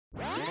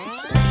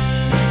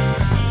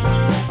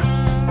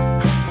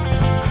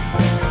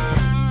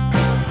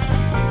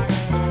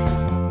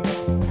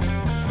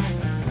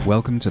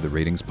Welcome to the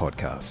Readings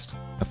Podcast,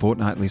 a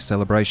fortnightly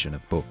celebration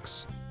of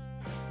books.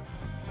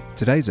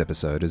 Today's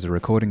episode is a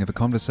recording of a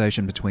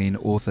conversation between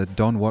author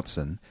Don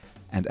Watson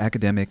and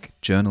academic,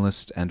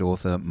 journalist and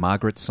author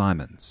Margaret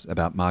Simons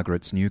about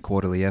Margaret's new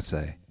quarterly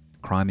essay,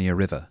 Crimea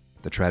River,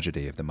 The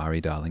Tragedy of the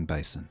Murray-Darling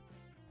Basin.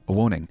 A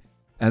warning,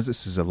 as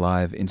this is a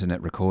live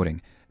internet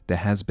recording, there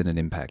has been an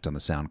impact on the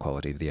sound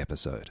quality of the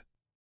episode.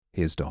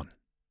 Here's Don.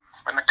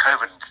 When the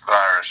COVID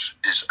virus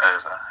is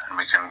over and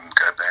we can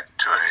go back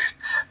to a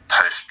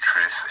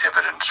post-truth,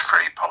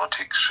 evidence-free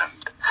politics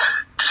and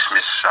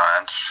dismiss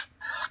science,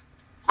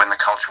 when the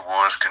culture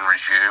wars can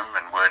resume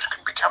and words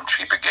can become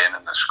cheap again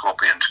and the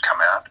scorpions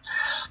come out,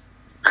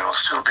 there will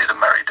still be the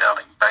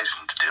Murray-Darling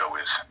Basin to deal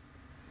with.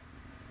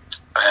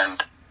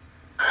 And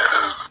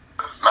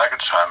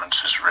Margaret Simons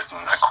has written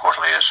a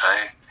quarterly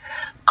essay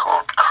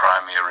called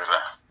Crimea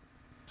River,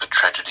 The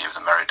Tragedy of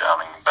the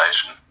Murray-Darling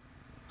Basin.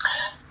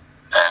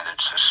 And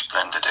it's a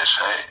splendid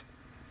essay,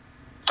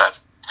 but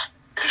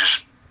it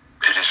is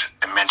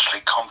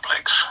immensely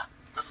complex,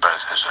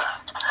 both as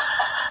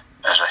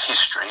a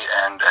history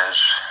and as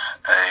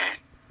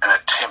an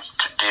attempt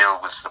to deal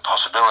with the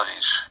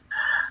possibilities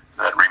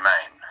that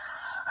remain.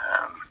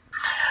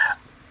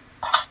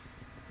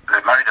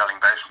 The Murray-Darling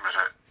Basin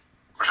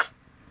was a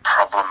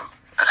problem.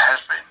 It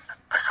has been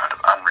a kind of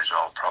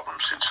unresolved problem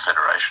since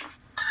Federation.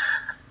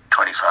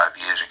 25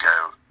 years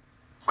ago,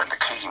 when the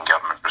Keating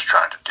government was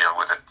trying to deal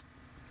with it,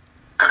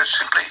 it was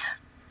simply,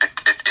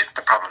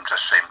 the problem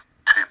just seemed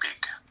too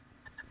big.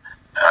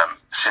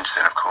 Since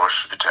then, of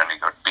course, it's only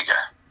got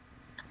bigger.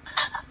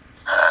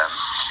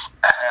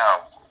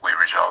 How we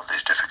resolve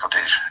these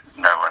difficulties,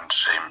 no one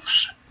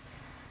seems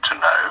to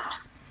know.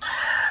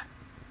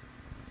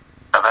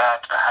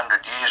 About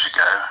 100 years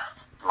ago,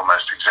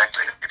 almost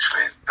exactly,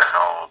 actually, that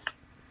old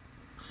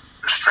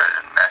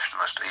Australian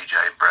nationalist E.J.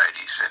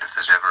 Brady said, if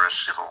there's ever a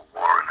civil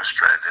war in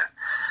Australia,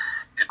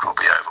 it will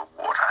be over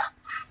water.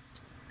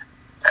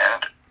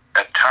 And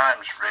at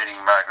times, reading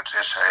Margaret's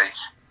essay,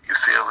 you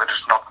feel that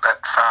it's not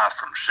that far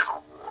from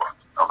civil war,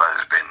 although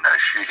there's been no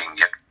shooting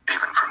yet,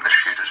 even from the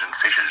shooters and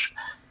fishers.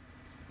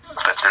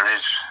 But there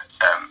is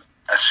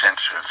a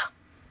sense of,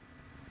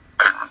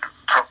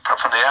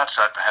 from the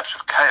outside perhaps,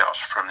 of chaos.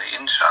 From the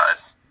inside,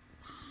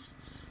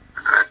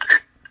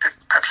 it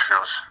perhaps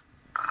feels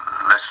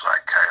less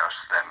like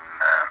chaos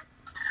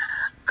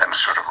than a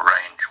sort of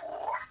range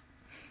war.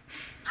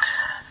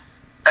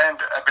 And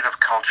a bit of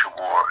culture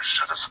war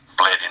sort of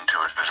bled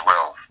into it as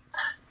well.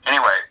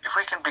 Anyway, if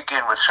we can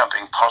begin with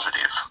something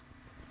positive,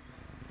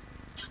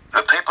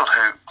 the people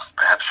who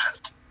perhaps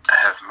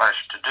have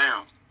most to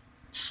do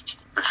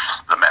with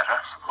the matter,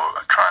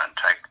 or try and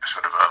take a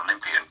sort of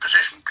Olympian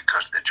position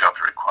because their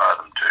jobs require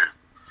them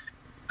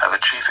to, are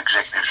the chief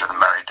executives of the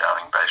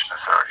Murray-Darling Basin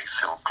Authority,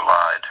 Phil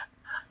Glyde,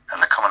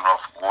 and the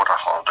Commonwealth water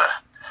holder,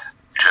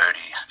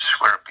 Jody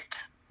Swerepick.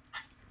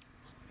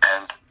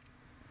 And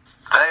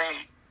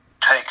they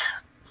take,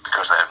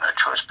 because they have no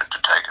choice but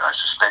to take, I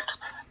suspect,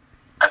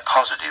 a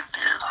positive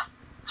view.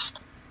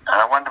 And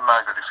I wonder,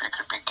 Margaret, if you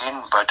could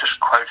begin by just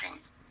quoting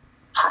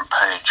from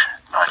page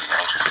 98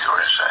 of your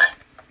essay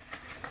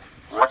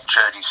what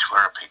Jody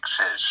Swerepick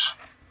says.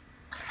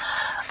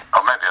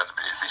 Or maybe it'd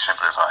be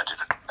simpler if I did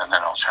it, and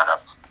then I'll shut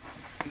up.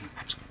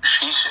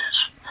 She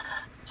says,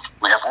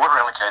 "We have water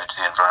allocated to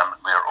the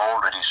environment. We are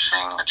already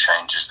seeing the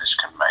changes this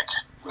can make.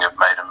 We have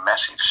made a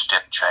massive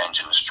step change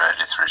in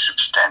Australia through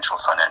substantial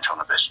financial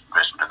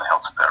investment in the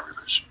health of our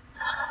rivers.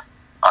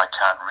 I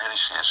can't really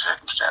see a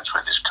circumstance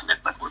where this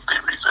commitment would be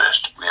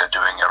reversed. We are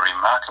doing a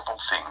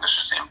remarkable thing, this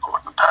is the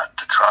important part,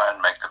 to try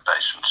and make the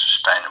basin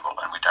sustainable,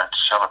 and we don't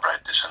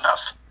celebrate this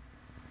enough.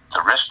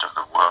 The rest of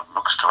the world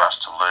looks to us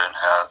to learn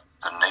how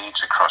the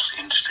needs across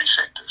industry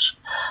sectors,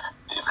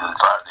 the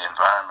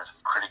environment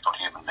and critical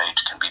human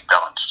needs can be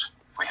balanced.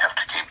 We have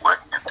to keep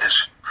working at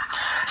this."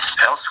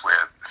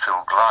 Elsewhere,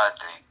 Phil Glyde,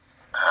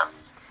 the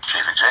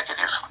chief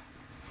executive,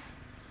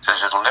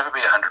 says it'll never be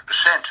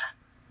 100%,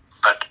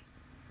 but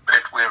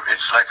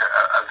it's like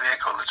a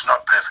vehicle that's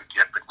not perfect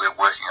yet, but we're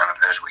working on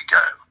it as we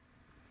go.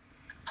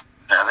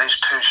 Now, these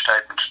two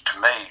statements, to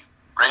me,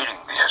 reading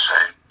the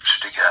essay,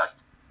 stick out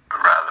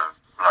rather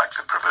like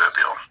the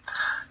proverbial,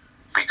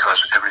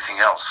 because everything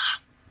else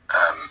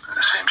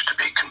seems to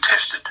be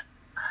contested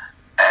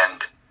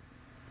and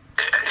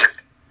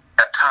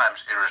at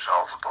times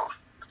irresolvable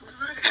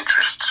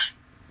interests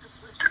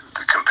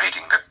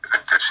competing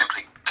that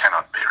simply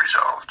cannot be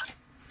resolved,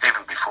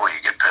 even before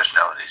you get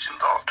personalities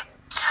involved.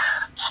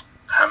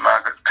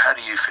 Margaret, how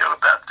do you feel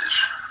about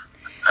this?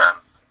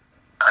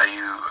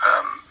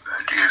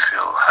 Do you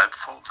feel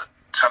hopeful that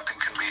something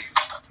can be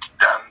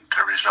done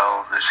to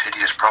resolve this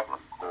hideous problem,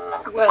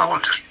 or we'll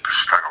just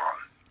struggle on?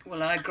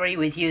 Well, I agree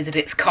with you that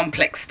it's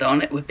complex,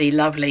 Don. It would be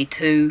lovely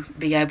to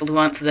be able to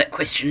answer that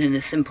question in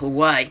a simple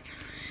way.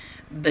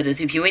 But as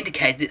if you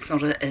indicated, it's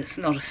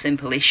not a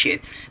simple issue.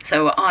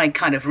 So I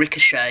kind of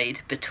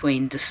ricocheted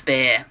between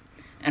despair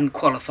and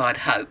qualified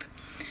hope.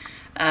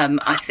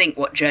 I think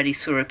what Jody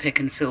Swerepick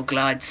and Phil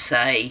Glyde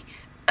say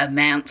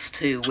amounts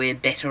to we're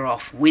better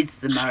off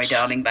with the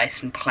Murray-Darling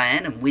Basin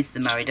Plan and with the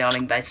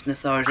Murray-Darling Basin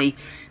Authority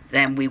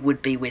than we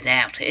would be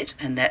without it,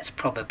 and that's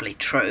probably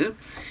true.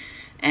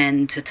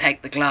 And to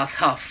take the glass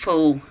half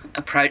full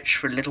approach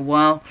for a little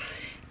while,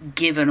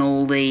 given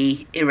all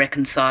the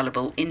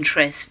irreconcilable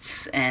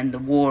interests and the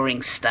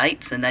warring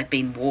states, and they've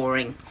been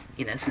warring,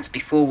 since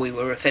before we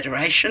were a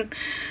federation,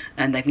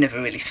 and they've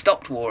never really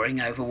stopped warring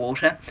over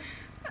water,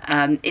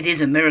 it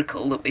is a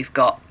miracle that we've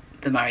got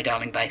the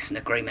Murray-Darling Basin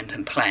Agreement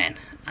and Plan.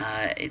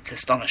 It's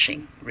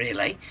astonishing,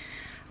 really.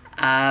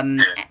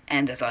 And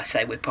as I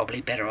say, we're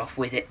probably better off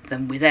with it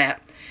than without.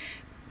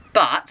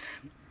 But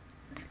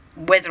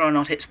whether or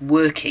not it's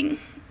working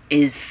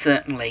is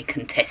certainly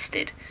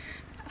contested,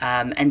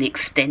 and the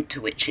extent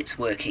to which it's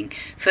working.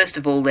 First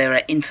of all, there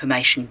are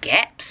information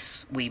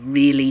gaps. We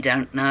really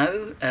don't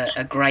know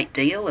a great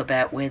deal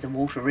about where the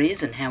water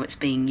is and how it's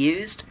being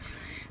used.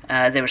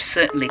 There are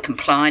certainly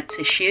compliance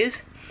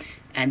issues,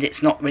 and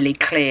it's not really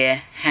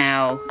clear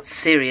how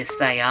serious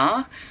they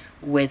are,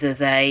 whether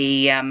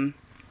they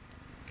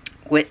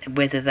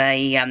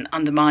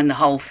undermine the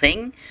whole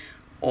thing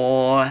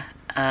or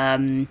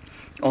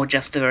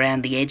just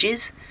around the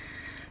edges.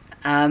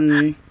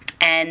 And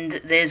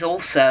there's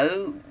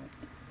also,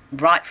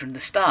 right from the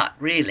start,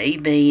 really,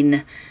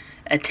 been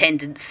a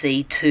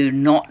tendency to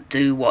not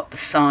do what the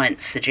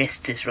science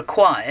suggests is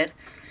required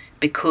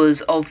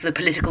because of the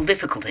political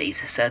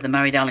difficulties. So the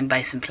Murray-Darling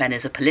Basin Plan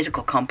is a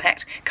political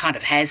compact, kind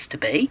of has to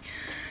be,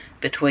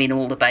 between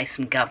all the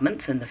basin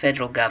governments and the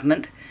federal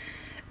government.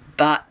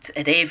 But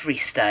at every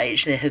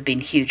stage there have been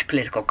huge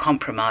political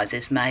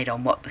compromises made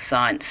on what the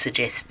science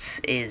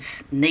suggests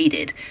is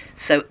needed.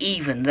 So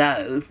even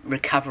though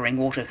recovering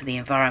water for the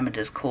environment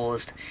has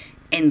caused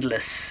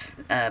endless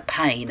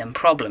pain and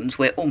problems,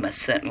 we're almost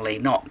certainly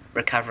not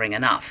recovering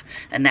enough.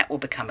 And that will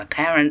become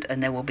apparent,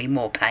 and there will be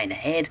more pain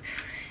ahead.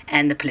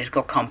 And the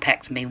political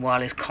compact,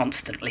 meanwhile, is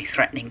constantly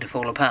threatening to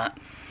fall apart.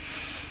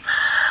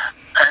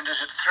 And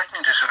is it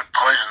threatening to sort of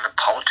poison the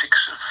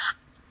politics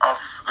of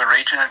the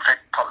region? In fact,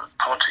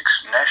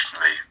 politics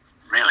nationally,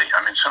 really.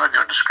 I mean, some of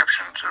your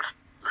descriptions of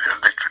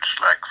electorates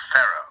like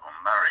Farrer or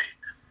Murray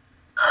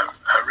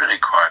are really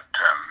quite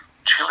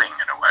chilling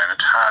in a way, and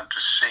it's hard to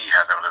see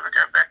how they'll ever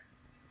go back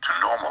to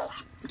normal.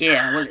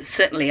 Yeah, well, it's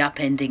certainly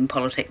upending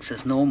politics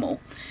as normal.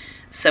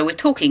 So we're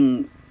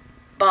talking,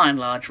 by and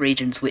large,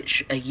 regions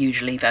which are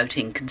usually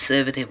voting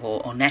Conservative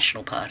or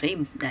National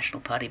Party.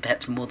 National Party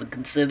perhaps more than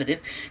Conservative,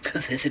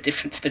 because there's a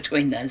difference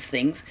between those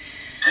things.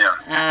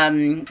 Yeah.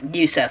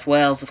 New South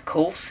Wales, of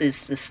course,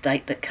 is the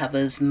state that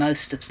covers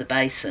most of the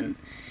basin.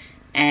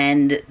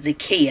 And the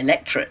key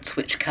electorates,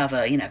 which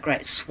cover,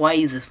 great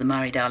swathes of the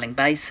Murray-Darling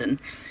Basin,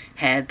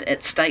 have,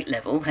 at state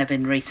level, have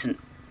in recent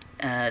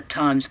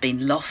times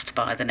been lost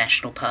by the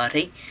National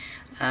Party,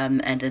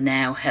 and are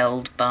now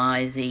held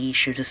by the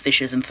Shooters,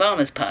 Fishers and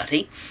Farmers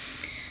Party.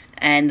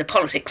 And the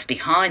politics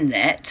behind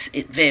that,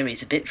 it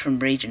varies a bit from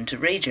region to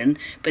region,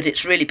 but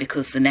it's really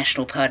because the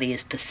National Party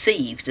is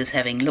perceived as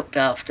having looked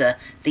after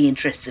the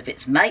interests of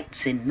its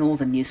mates in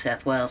northern New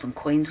South Wales and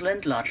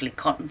Queensland, largely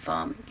cotton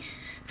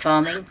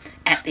farming,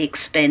 at the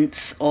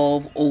expense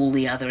of all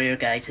the other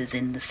irrigators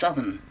in the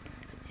southern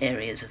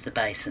areas of the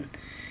basin.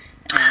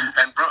 And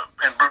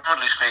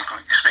broadly speaking,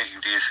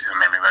 do you? We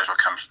may as well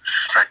come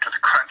straight to the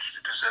crunch.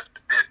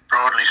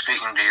 Broadly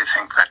speaking, do you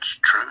think that's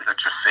true?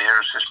 That's a fair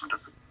assessment of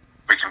it?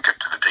 We can get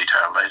to the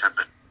detail later,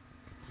 but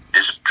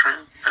is it true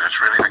that it's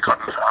really the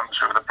cotton farmers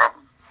who are the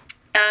problem?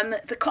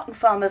 The cotton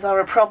farmers are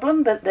a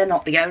problem, but they're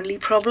not the only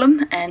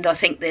problem. And I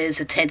think there's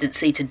a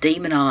tendency to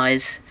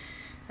demonise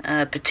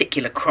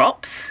particular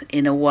crops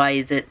in a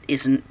way that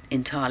isn't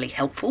entirely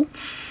helpful.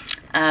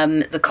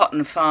 The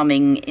cotton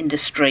farming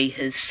industry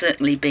has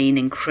certainly been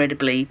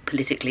incredibly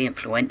politically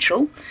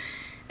influential,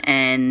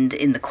 and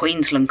in the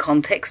Queensland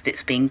context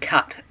it's been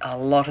cut a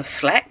lot of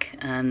slack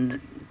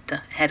and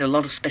had a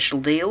lot of special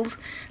deals,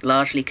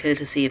 largely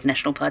courtesy of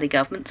National Party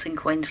governments in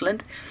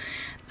Queensland.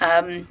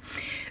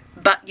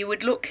 But you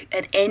would look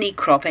at any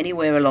crop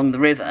anywhere along the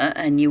river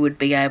and you would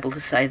be able to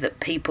say that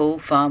people,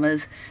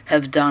 farmers,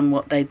 have done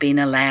what they've been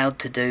allowed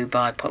to do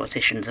by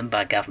politicians and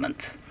by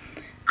governments.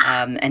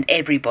 And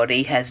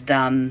everybody has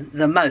done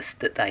the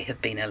most that they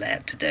have been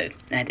allowed to do.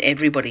 And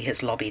everybody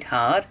has lobbied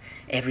hard.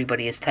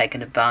 Everybody has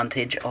taken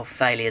advantage of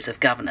failures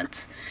of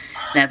governance.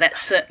 Now,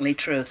 that's certainly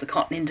true of the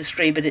cotton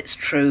industry, but it's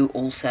true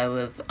also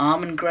of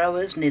almond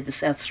growers near the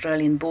South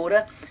Australian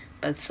border,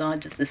 both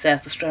sides of the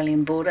South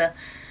Australian border.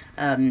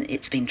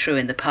 It's been true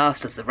in the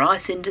past of the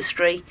rice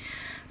industry.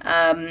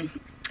 And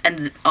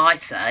I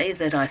say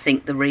that I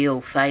think the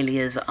real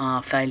failures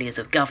are failures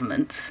of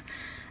governments,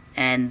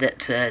 and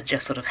that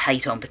just sort of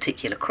hate on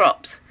particular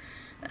crops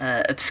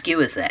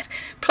obscures that.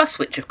 Plus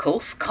which, of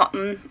course,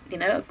 cotton,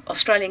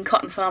 Australian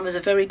cotton farmers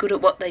are very good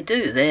at what they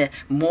do. They're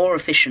more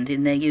efficient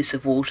in their use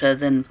of water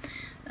than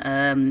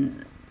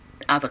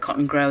other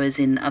cotton growers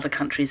in other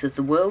countries of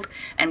the world,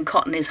 and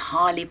cotton is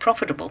highly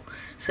profitable.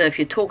 So if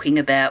you're talking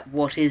about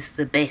what is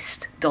the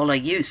best dollar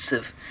use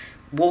of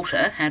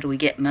water, how do we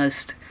get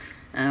most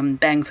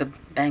bang for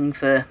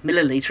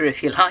milliliter,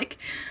 if you like.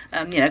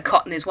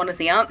 Cotton is one of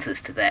the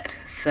answers to that.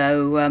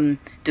 So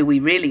do we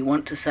really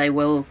want to say,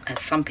 well,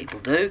 as some people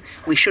do,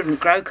 we shouldn't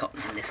grow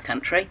cotton in this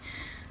country,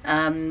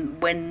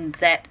 when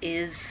that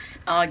is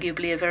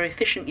arguably a very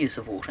efficient use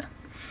of water?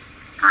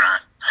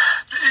 Right.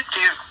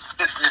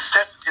 Is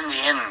that in the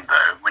end,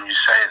 though, when you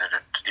say that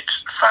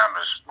it's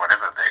farmers,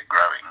 whatever they're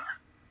growing,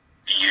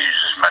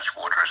 use as much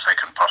water as they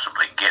can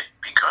possibly get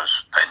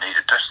because they need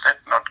it, does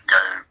that not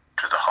go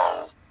to the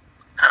whole,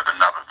 the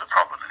nub of the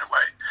problem in a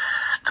way,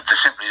 that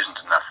there simply isn't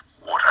enough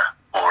water,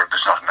 or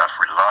there's not enough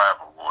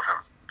reliable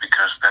water,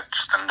 because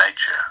that's the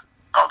nature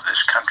of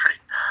this country.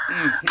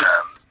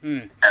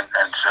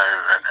 And so,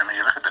 I mean,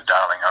 you look at the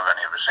Darling, I've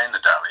only ever seen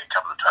the Darling a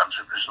couple of times,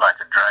 it was like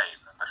a drain,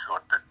 and I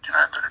thought that,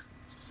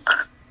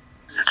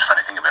 it's a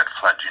funny thing about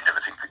floods, you never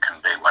think there can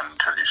be one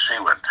until you see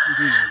one.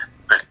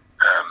 But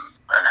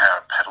and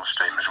how paddle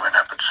steamers went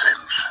up, it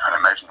seems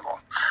unimaginable.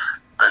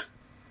 But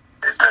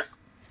it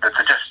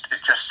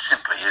just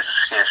simply is a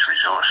scarce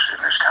resource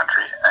in this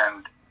country,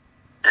 and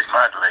it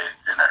might lead,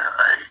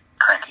 a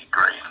cranky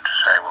green to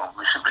say, well,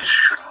 we simply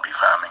shouldn't be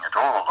farming at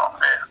all along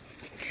there.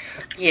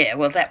 Yeah,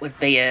 well, that would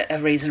be a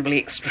reasonably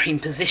extreme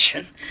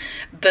position.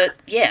 But,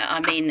 yeah, I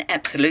mean,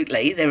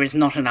 absolutely, there is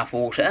not enough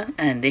water.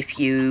 And if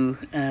you,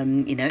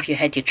 if you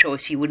had your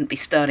choice, you wouldn't be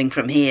starting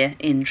from here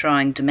in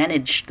trying to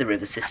manage the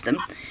river system.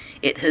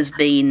 It has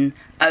been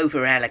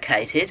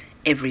over-allocated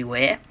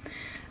everywhere.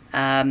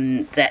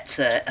 That's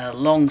a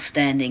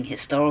long-standing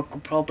historical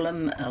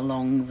problem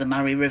along the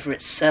Murray River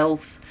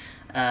itself.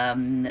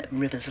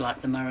 Rivers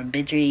like the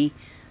Murrumbidgee,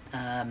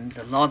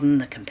 the Loddon,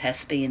 the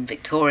Campaspe in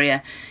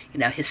Victoria,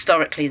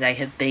 historically they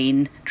have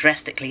been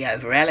drastically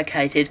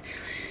over-allocated.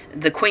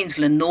 The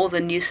Queensland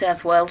Northern New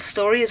South Wales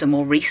story is a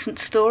more recent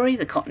story.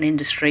 The cotton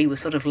industry was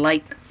sort of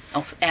late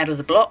out of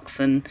the blocks,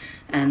 and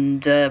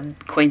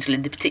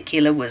Queensland in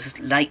particular was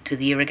late to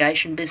the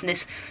irrigation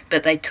business,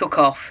 but they took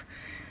off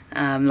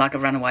like a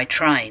runaway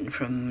train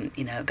from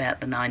about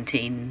the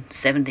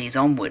 1970s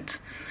onwards,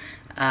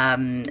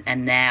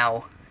 and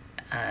now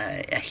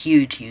are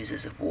huge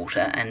users of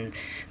water. And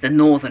the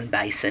Northern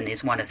Basin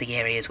is one of the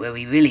areas where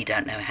we really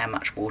don't know how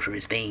much water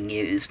is being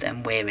used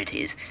and where it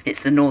is.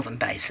 It's the Northern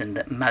Basin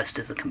that most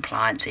of the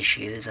compliance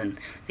issues and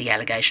the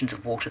allegations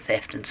of water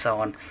theft and so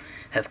on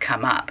have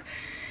come up.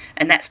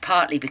 And that's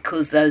partly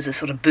because those are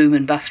sort of boom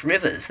and bust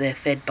rivers. They're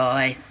fed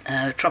by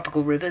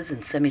tropical rivers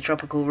and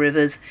semi-tropical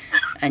rivers,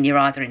 and you're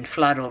either in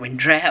flood or in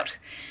drought.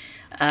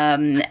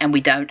 And we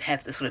don't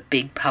have the sort of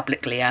big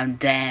publicly owned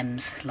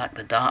dams like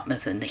the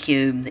Dartmouth and the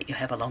Hume that you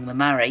have along the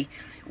Murray,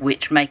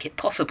 which make it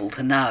possible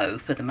to know,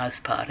 for the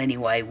most part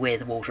anyway, where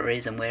the water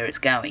is and where it's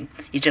going.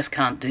 You just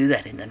can't do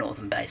that in the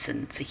Northern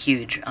Basin. It's a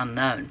huge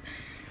unknown.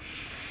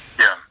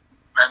 Yeah,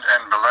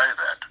 and below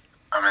that,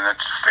 I mean,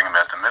 that's the thing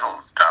about the Middle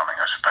Darling,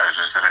 I suppose,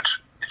 is that it's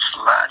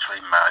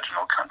largely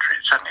marginal country.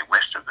 Certainly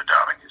west of the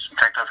Darling is. In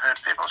fact, I've heard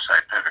people say,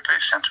 perfectly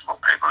sensible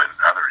people in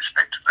other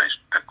respects at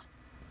least, that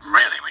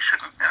really we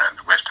shouldn't,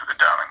 the west of the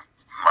Darling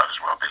might as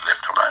well be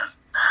left alone.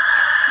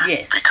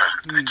 Yes. Because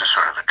it's a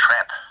sort of a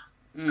trap.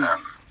 And,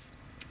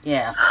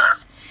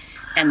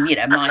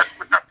 that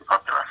would not be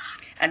popular.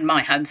 And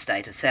my home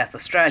state of South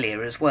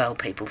Australia as well,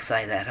 people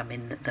say that. I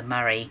mean, the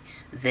Murray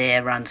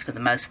there runs for the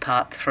most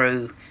part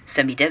through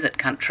semi-desert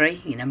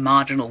country,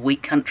 marginal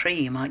wheat country.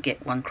 You might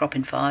get one crop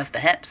in 5,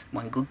 perhaps,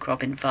 one good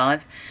crop in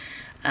 5.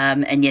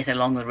 And yet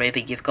along the river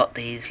you've got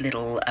these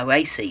little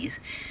oases,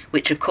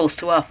 which of course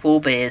to our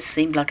forebears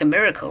seemed like a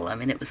miracle. I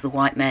mean, it was the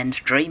white man's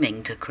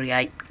dreaming to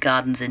create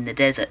gardens in the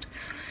desert.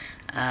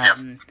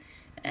 And,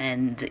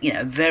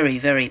 very,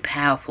 very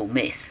powerful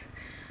myth.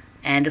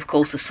 And of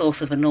course a source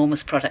of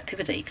enormous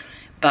productivity.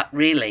 But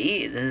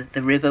really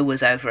the river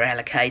was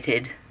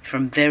over-allocated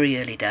from very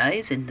early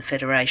days in the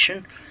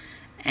Federation,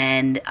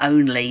 and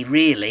only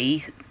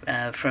really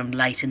from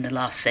late in the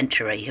last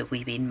century have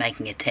we been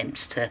making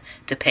attempts to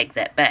peg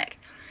that back,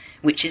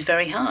 which is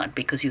very hard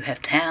because you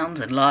have towns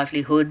and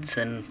livelihoods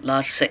and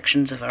large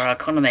sections of our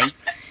economy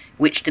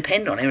which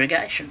depend on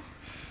irrigation.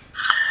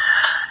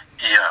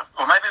 Yeah,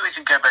 well, maybe we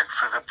could go back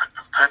for the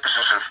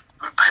purposes of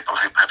people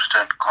who perhaps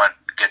don't quite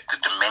get the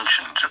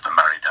dimensions of the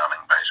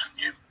Murray-Darling Basin.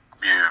 You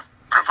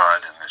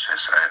provide in this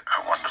essay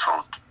a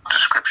wonderful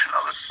description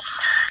of it.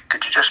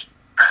 Could you just,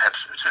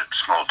 perhaps it's a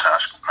small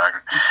task,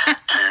 Margaret, to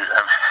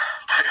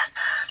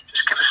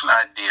just give us an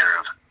idea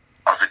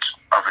of its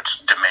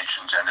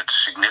dimensions and its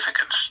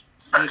significance,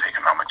 both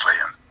economically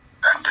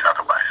and in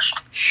other ways?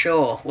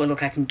 Sure. Well,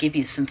 look, I can give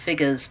you some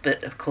figures,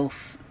 but of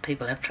course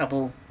people have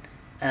trouble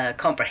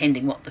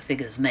comprehending what the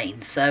figures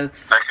mean. So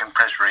they can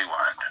press rewind.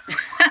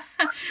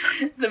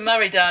 The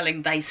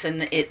Murray-Darling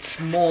Basin, it's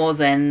more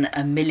than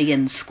 1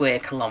 million square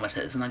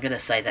kilometres, and I'm going to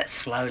say that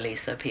slowly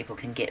so people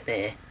can get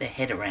their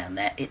head around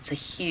that. It's a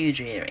huge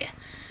area.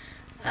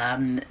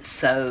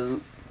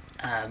 The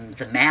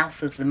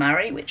mouth of the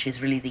Murray, which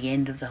is really the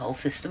end of the whole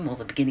system, or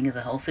the beginning of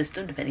the whole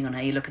system, depending on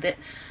how you look at it,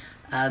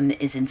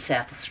 is in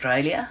South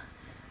Australia,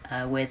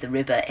 where the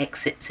river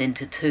exits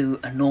into 2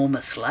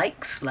 enormous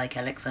lakes, Lake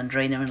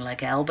Alexandrina and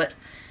Lake Albert,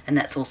 And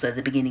that's also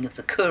the beginning of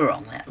the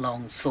Coorong, that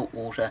long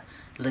saltwater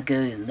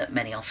lagoon that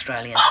many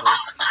Australians will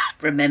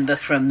remember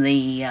from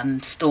the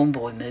Storm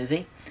Boy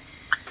movie.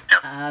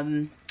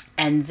 And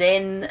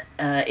then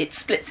it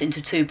splits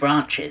into two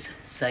branches.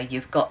 So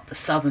you've got the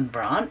southern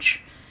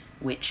branch,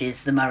 which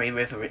is the Murray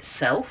River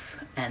itself,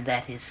 and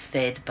that is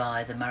fed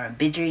by the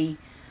Murrumbidgee,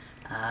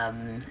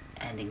 and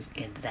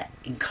that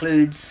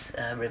includes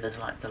rivers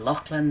like the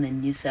Lachlan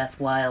in New South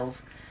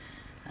Wales.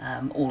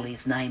 All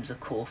these names, of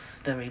course,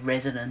 very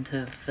resonant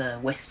of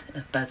both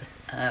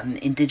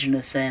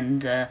Indigenous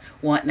and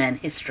white man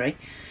history.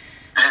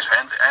 Yes,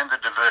 and the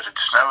diverted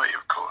Snowy,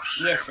 of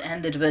course. Yes,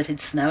 and the diverted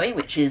Snowy,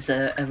 which is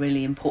a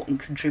really important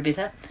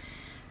contributor.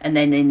 And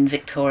then in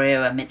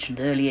Victoria, I mentioned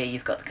earlier,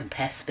 you've got the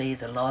Campaspe,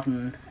 the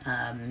Loddon,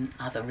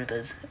 other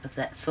rivers of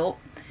that sort.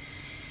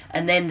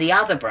 And then the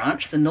other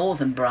branch, the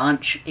northern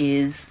branch,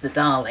 is the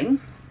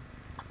Darling,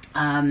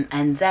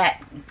 and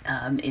that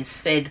is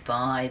fed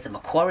by the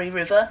Macquarie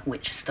River,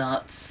 which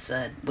starts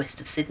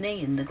west of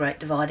Sydney in the Great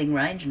Dividing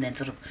Range and then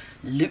sort of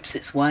loops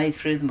its way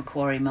through the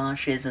Macquarie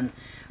Marshes and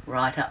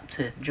right up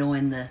to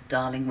join the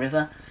Darling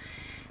River.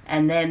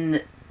 And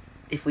then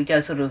if we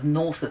go sort of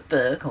north of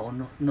Bourke, or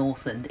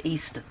north and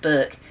east of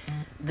Bourke,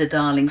 the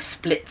Darling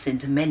splits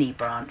into many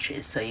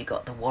branches. So you've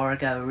got the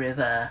Warrego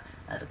River,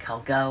 the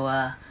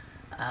Culgoa,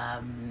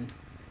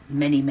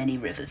 many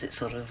rivers. It's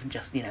sort of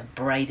just,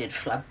 braided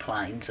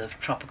floodplains of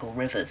tropical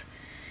rivers.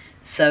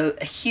 So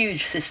a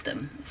huge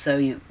system.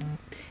 So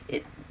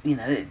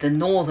the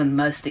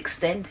northernmost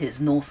extent is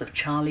north of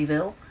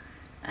Charleville,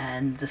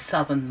 and the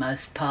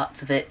southernmost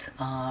parts of it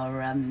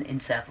are in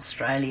South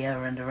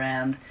Australia and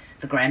around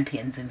the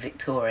Grampians in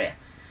Victoria.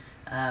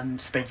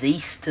 Spreads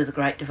east to the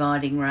Great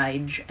Dividing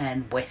Range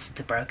and west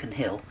to Broken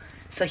Hill.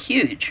 So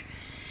huge.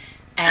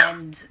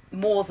 And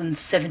more than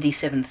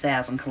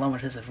 77,000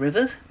 kilometres of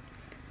rivers,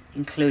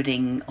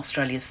 including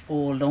Australia's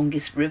 4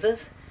 longest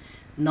rivers,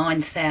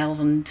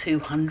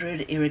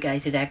 9,200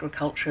 irrigated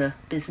agriculture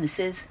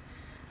businesses,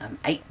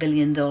 $8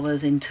 billion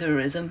in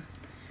tourism,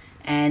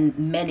 and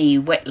many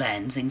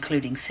wetlands,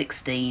 including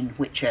 16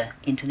 which are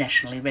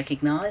internationally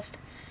recognised.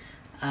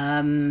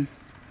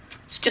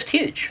 It's just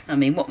huge. I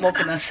mean, what more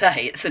can I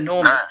say? It's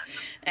enormous.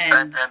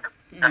 And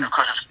of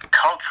course,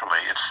 culturally,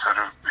 it's sort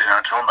of,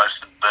 it's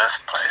almost the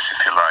birthplace,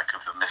 if you like,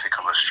 of the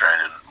mythical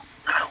Australian,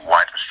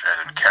 white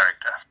Australian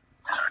character.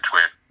 It's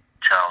where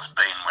Charles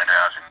Bean went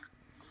out in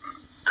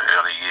the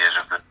early years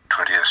of the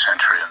 20th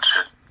century and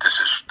said, "This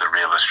is the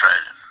real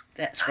Australian."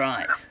 That's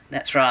right.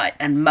 That's right.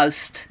 And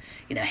most,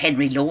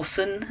 Henry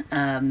Lawson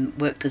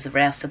worked as a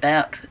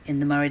rouseabout in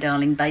the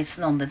Murray-Darling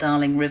Basin on the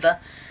Darling River.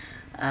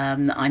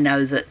 I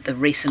know that the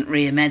recent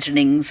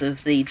reimaginings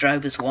of the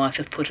Drover's Wife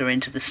have put her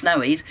into the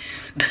Snowies,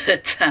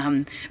 but not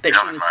in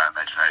my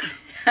imagination.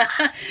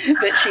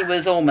 but she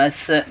was almost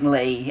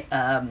certainly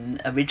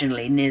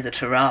originally near the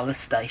Taralis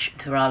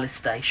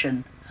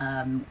station,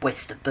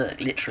 west of Bourke,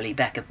 literally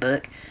back of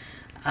Bourke.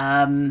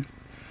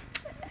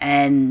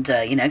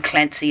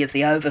 Clancy of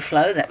the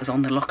Overflow, that was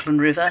on the Lachlan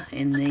River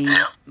in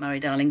the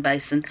Murray-Darling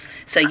Basin.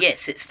 So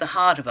yes, it's the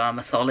heart of our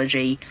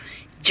mythology,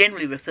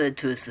 generally referred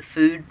to as the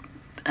food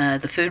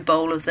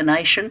bowl of the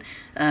nation.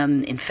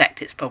 In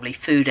fact, it's probably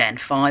food and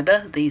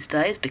fibre these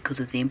days because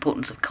of the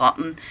importance of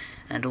cotton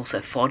and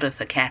also fodder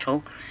for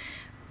cattle.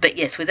 But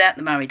yes, without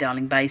the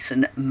Murray-Darling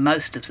Basin,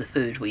 most of the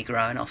food we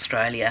grow in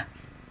Australia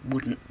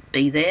wouldn't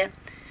be there.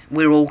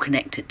 We're all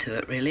connected to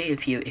it, really.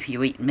 If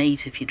you eat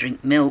meat, if you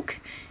drink milk,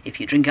 if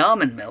you drink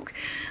almond milk,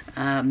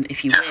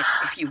 if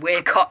you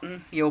wear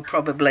cotton, you're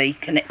probably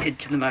connected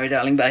to the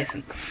Murray-Darling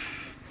Basin.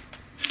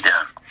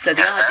 Yeah. So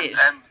the idea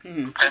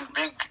and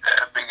big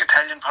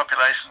Italian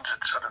populations.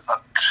 It's sort of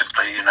not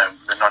simply,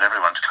 not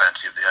everyone's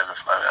Clancy of the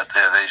Overflow out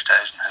there these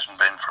days, and hasn't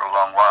been for a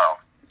long while.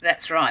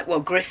 That's right.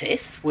 Well,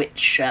 Griffith,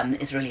 which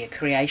is really a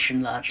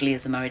creation largely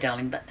of the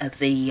Murray-Darling of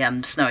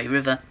the Snowy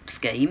River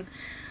scheme,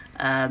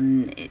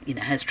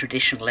 has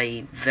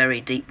traditionally very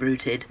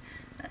deep-rooted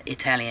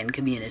Italian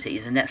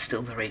communities, and that's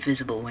still very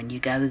visible when you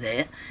go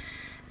there.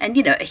 And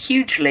a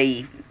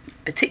hugely,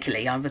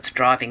 particularly, I was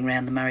driving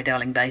around the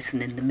Murray-Darling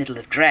Basin in the middle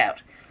of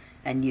drought,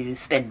 and you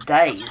spend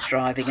days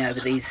driving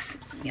over these,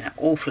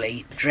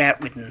 awfully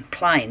drought-ridden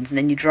plains, and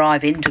then you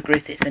drive into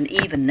Griffith, and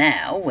even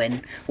now,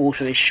 when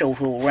water is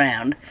short all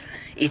round,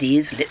 it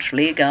is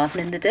literally a garden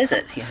in the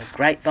desert.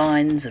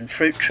 Grapevines and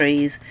fruit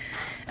trees,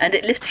 and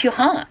it lifts your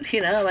heart,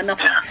 and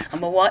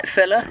I'm a white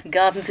fella,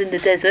 gardens in the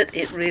desert,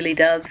 it really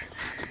does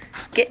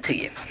get to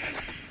you.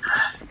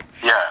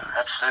 Yeah,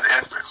 absolutely.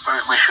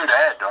 We should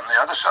add, on the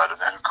other side of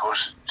that, of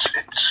course,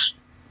 it's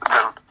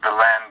the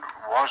land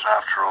was,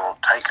 after all,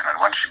 taken, and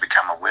once you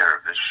become aware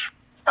of this,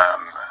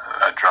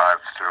 a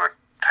drive through it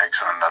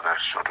takes on another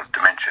sort of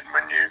dimension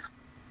when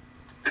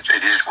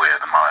it is where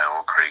the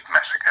Myall Creek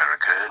massacre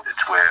occurred.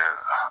 It's where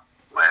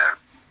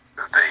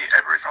the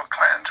Aboriginal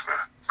clans were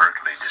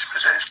brutally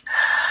dispossessed.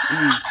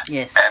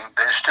 Yes. And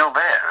they're still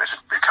there, as it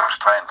becomes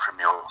plain from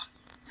your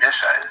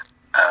essay,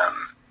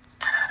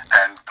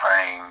 and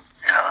playing,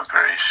 a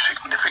very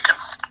significant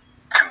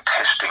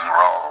contesting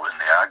role in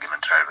the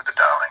arguments over the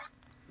Darling.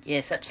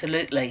 Yes,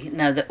 absolutely.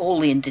 No, that all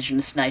the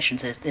indigenous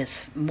nations, there's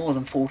more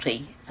than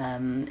 40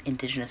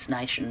 indigenous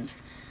nations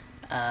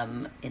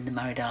in the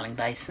Murray-Darling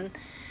Basin.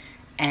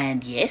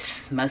 And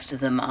yes, most of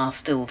them are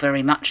still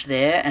very much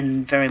there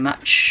and very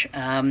much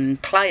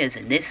players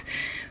in this.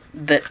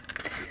 But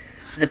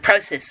the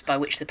process by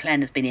which the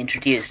plan has been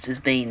introduced has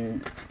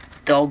been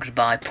dogged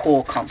by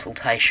poor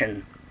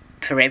consultation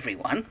for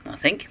everyone, I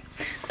think.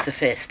 It's a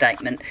fair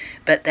statement.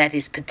 But that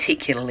is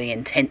particularly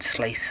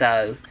intensely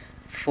so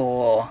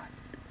for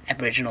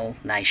Aboriginal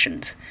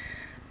nations.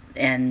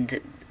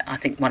 And I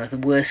think one of the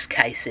worst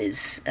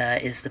cases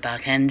is the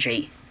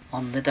Barkangji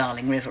on the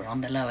Darling River,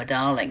 on the Lower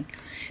Darling,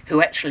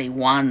 who actually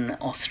won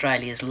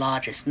Australia's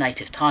largest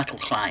native title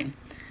claim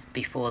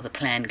before the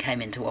plan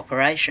came into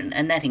operation.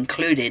 And that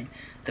included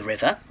the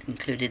river,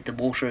 included the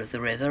water of the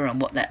river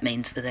and what that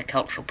means for their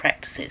cultural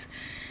practices.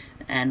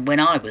 And when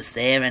I was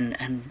there,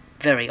 and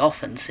very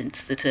often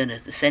since the turn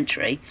of the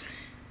century,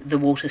 the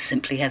water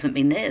simply hasn't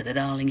been there. The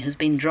Darling has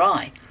been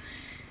dry.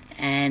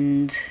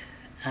 And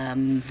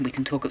we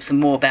can talk some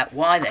more about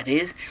why that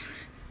is,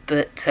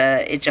 but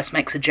it just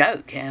makes a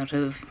joke out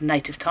of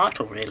native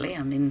title, really.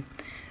 I mean,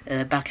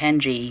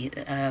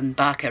 Barkangji,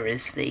 Barker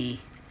is the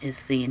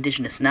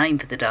indigenous name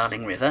for the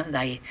Darling River.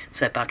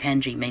 So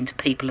Barkangji means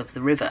people of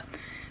the river.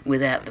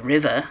 Without the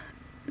river,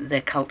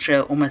 their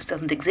culture almost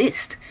doesn't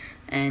exist.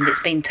 And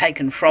it's been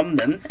taken from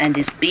them, and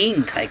is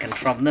being taken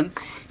from them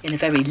in a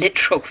very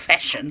literal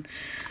fashion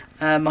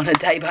on a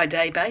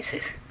day-by-day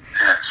basis.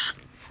 Yes.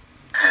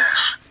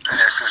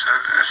 Yes.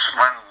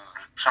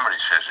 Somebody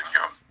says in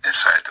your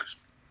essay that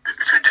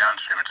if you're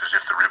downstream, it's as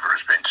if the river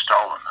has been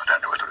stolen. I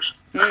don't know whether it's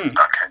a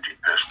Barkangji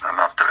person or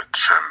not, but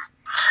it's that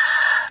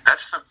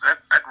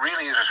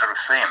really is a sort of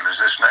theme. There's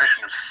this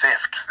notion of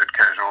theft that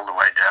goes all the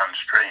way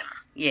downstream.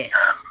 Yes.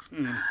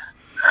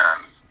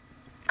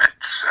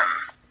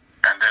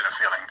 And then a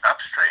feeling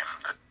upstream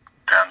that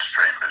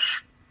downstream is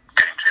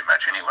getting too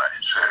much anyway.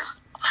 So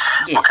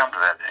we'll come to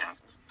that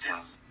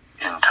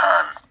in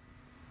time.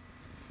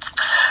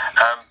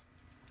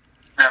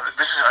 Now,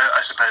 this is,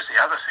 I suppose, the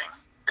other thing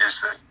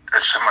is that,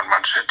 as someone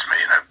once said to me,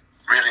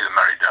 really the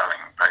Murray-Darling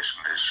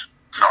Basin is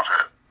not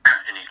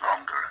any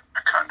longer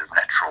a kind of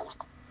natural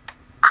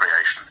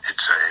creation.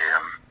 It's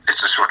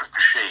a sort of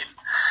machine.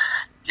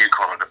 You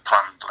call it a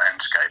plumbed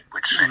landscape,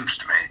 which seems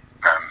to me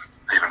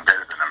even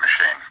better than a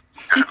machine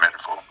as a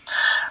metaphor.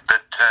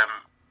 But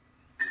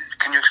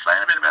can you explain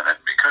a bit about that?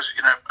 Because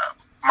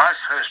my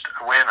first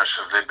awareness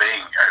of there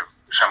being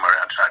somewhere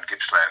outside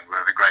Gippsland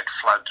were the great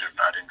floods of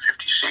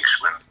 1956,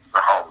 when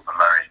the whole of the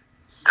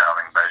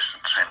Murray-Darling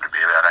Basin seemed to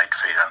be about 8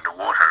 feet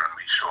underwater, and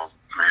we saw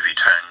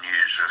movie-tone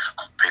news of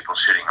people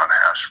sitting on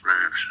house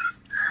roofs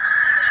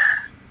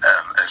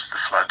as the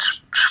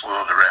floods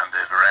swirled around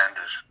their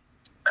verandas.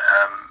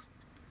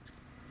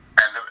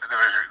 And there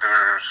was a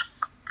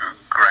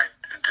great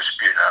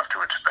dispute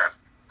afterwards about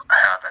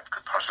how that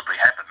could possibly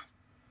happen,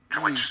 to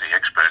which the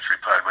experts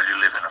replied, well,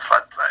 you live in a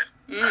floodplain.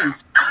 And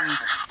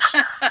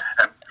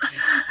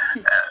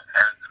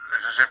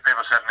it's as if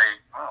people suddenly,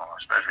 I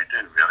suppose we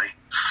do, really.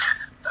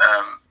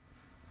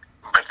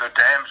 But the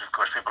dams, of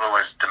course, people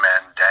always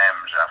demand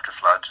dams after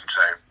floods and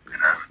say,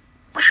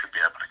 we should be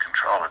able to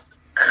control it.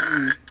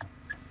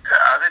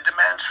 Are there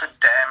demands for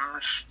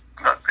dams?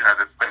 Not,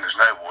 when there's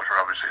no water,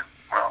 obviously,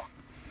 no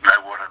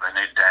water, they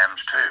need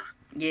dams too.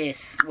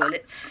 Yes, well,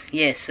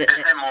 yes.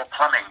 Is there more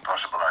plumbing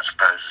possible, I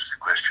suppose, is the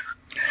question.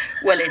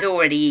 Well, it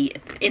already,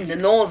 in the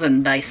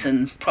northern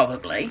basin,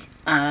 probably.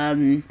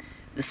 The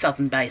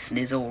southern basin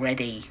is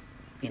already,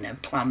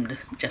 plumbed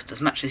just as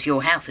much as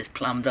your house is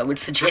plumbed, I would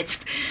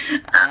suggest.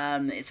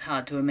 It's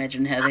hard to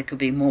imagine how there could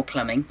be more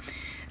plumbing.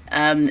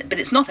 But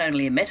it's not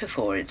only a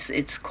metaphor,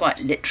 it's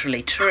quite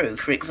literally true.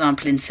 For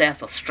example, in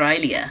South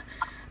Australia,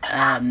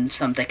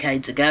 some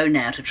decades ago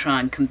now, to try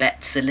and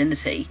combat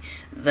salinity,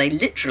 they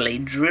literally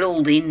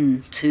drilled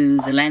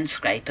into the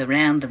landscape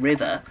around the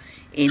river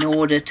in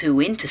order to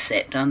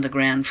intercept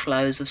underground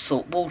flows of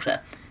salt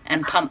water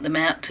and pump them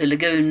out to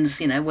lagoons,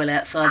 well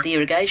outside the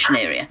irrigation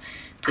area,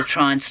 to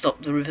try and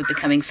stop the river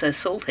becoming so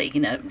salty.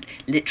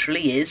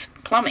 Literally is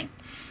plumbing.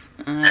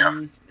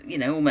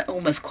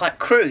 Almost quite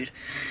crude.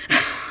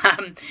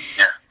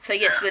 So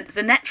yes,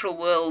 the natural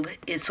world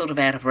is sort of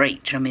out of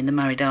reach. I mean, the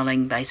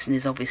Murray-Darling Basin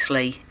is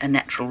obviously a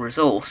natural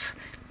resource,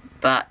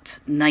 but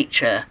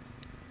nature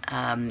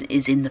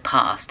is in the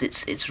past.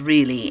 It's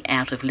really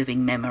out of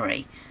living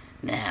memory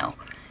now.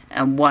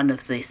 And one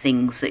of the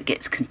things that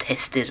gets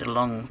contested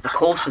along the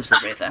course of the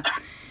river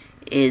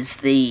is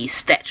the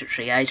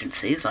statutory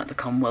agencies like the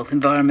Commonwealth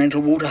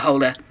Environmental Water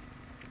Holder,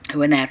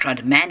 who are now trying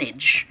to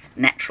manage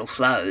natural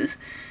flows,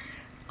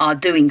 are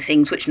doing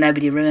things which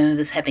nobody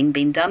remembers having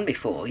been done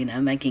before,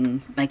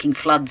 making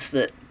floods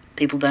that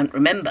people don't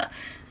remember.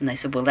 And they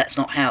said, well, that's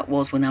not how it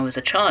was when I was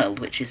a child,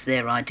 which is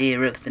their idea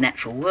of the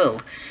natural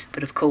world.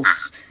 But of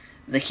course,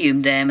 the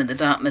Hume Dam and the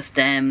Dartmouth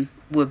Dam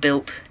were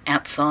built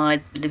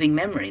outside living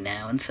memory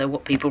now, and so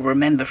what people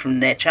remember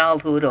from their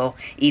childhood, or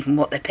even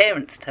what their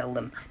parents tell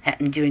them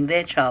happened during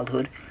their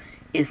childhood,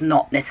 is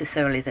not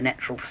necessarily the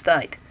natural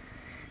state.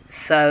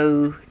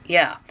 So,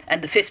 yeah,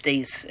 and the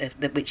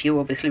 50s, which you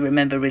obviously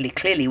remember really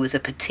clearly, was a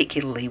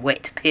particularly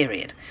wet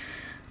period.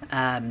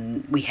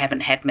 We haven't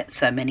had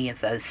so many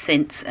of those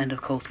since, and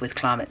of course with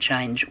climate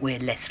change we're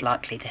less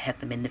likely to have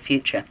them in the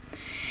future.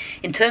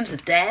 In terms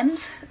of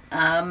dams,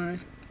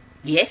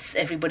 yes,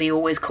 everybody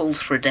always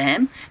calls for a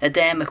dam. A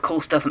dam, of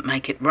course, doesn't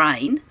make it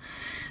rain,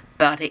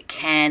 but it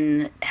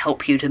can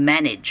help you to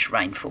manage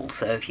rainfall.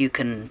 So if you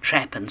can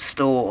trap and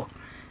store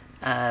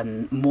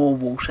more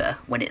water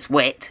when it's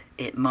wet,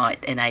 it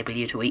might enable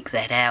you to eke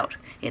that out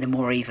in a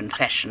more even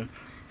fashion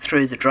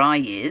through the dry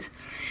years.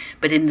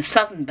 But in the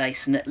southern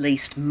basin, at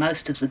least,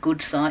 most of the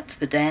good sites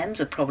for dams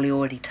are probably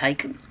already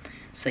taken.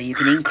 So you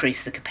can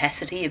increase the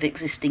capacity of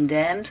existing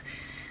dams.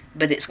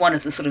 But it's one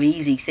of the sort of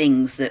easy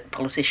things that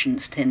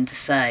politicians tend to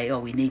say, oh,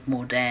 we need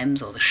more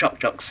dams, or the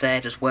shock jocks say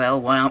it as well,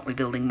 why aren't we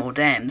building more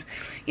dams?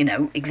 You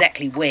know,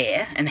 exactly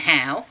where and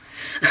how,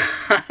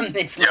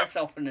 it's less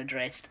often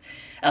addressed.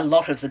 A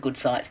lot of the good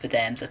sites for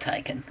dams are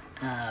taken.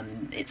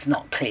 It's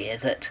not clear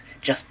that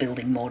just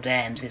building more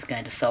dams is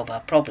going to solve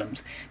our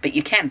problems, but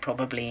you can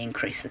probably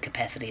increase the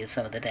capacity of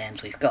some of the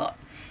dams we've got.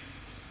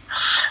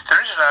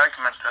 There is an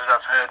argument that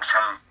I've heard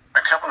from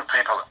a couple of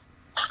people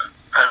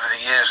over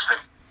the years that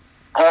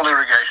all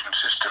irrigation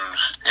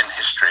systems in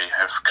history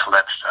have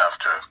collapsed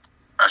after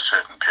a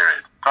certain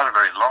period. Not a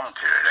very long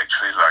period,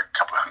 actually, like a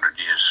couple of hundred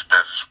years,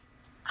 about as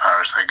far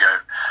as they go.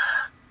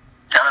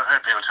 And I've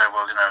heard people say,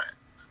 well, you know,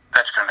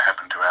 that's going to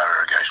happen to our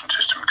irrigation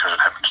system because it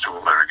happens to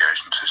all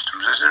irrigation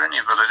systems. Is there any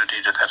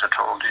validity to that at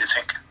all, do you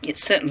think?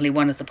 It's certainly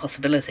one of the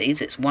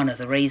possibilities. It's one of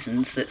the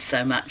reasons that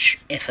so much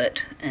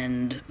effort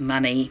and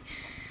money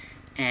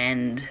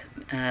and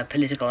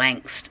political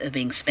angst are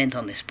being spent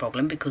on this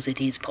problem, because it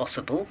is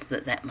possible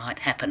that that might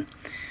happen.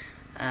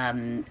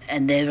 And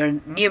there are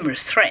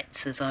numerous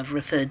threats, as I've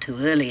referred to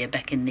earlier.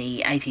 Back in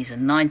the 80s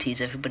and 90s,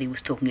 everybody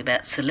was talking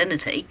about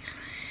salinity,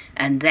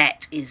 and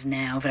that is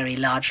now very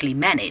largely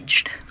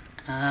managed.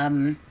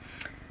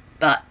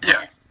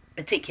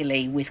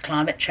 Particularly with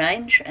climate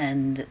change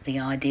and the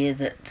idea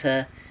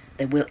that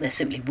there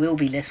simply will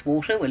be less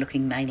water, we're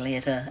looking mainly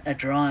at a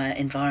drier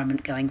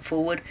environment going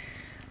forward.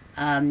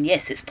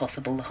 Yes, it's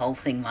possible the whole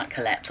thing might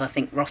collapse. I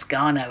think Ross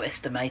Garnaut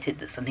estimated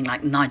that something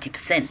like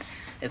 90%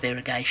 of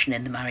irrigation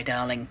in the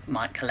Murray-Darling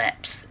might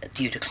collapse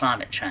due to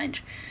climate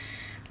change.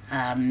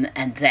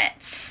 And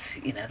that's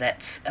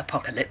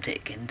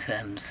apocalyptic in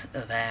terms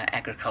of our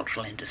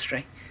agricultural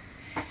industry.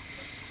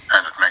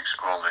 And it makes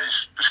all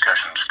these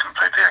discussions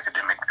completely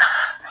academic.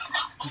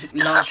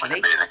 Is that going to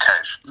be the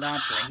case?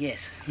 Largely, yes.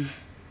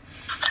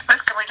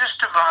 But can we just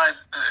divide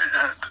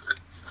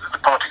the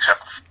politics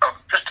up?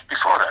 Just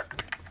before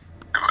that,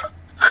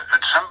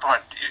 at some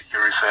point you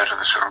refer to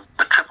the sort of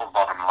the triple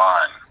bottom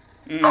line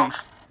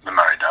of the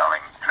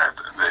Murray-Darling, you know,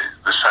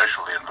 the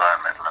social, the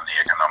environmental, and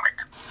the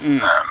economic.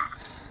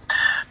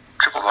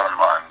 Triple bottom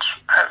lines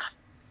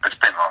it's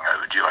been long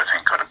overdue, I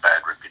think, got a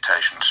bad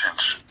reputation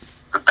since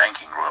the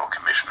Banking Royal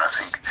Commission, I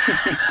think,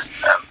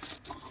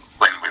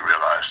 when we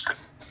realised that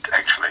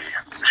actually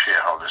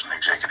shareholders and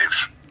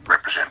executives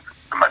represent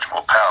a much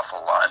more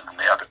powerful line than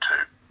the other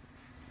two.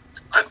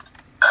 But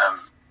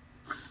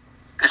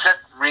is that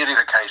really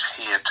the case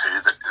here too?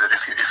 That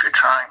if you're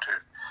trying to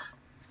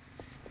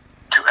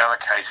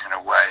allocate in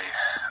a way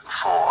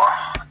for,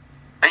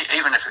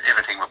 even if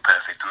everything were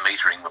perfect, the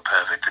metering were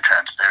perfect, the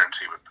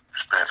transparency was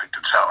perfect,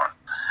 and so on,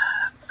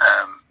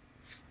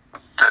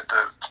 that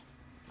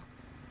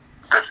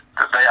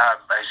they are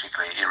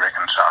basically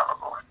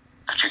irreconcilable.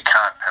 That you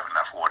can't have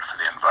enough water for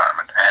the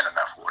environment and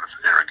enough water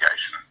for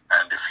irrigation,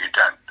 and if you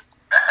don't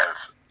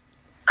have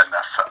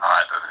enough for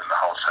either, then the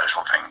whole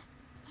social thing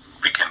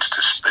begins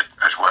to split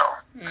as well.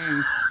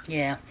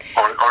 Yeah.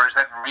 Or is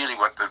that really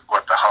what the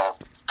whole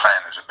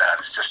plan is about?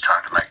 It's just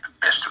trying to make the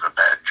best of a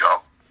bad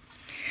job.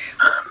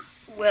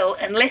 Well,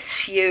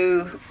 unless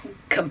you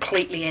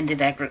completely ended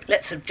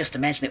let's just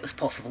imagine it was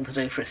possible to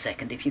do for a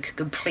second. If you could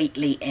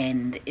completely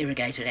end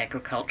irrigated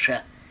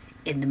agriculture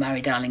in the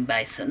Murray-Darling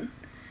Basin,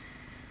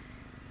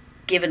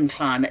 given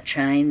climate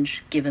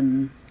change,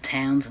 given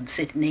towns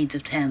and needs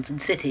of towns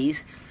and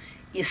cities,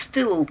 you're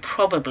still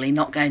probably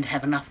not going to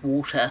have enough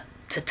water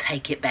to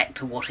take it back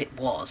to what it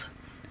was.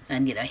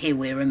 And, you know, here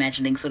we're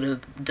imagining sort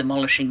of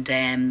demolishing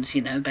dams,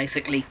 you know,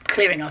 basically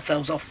clearing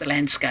ourselves off the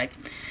landscape.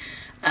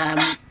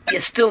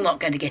 You're still not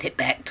going to get it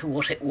back to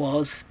what it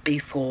was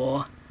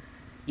before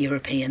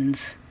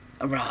Europeans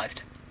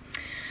arrived.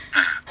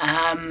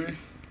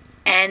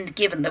 And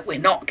given that we're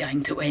not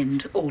going to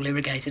end all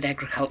irrigated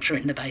agriculture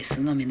in the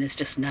basin, I mean, there's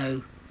just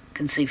no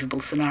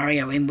conceivable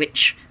scenario in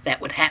which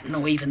that would happen,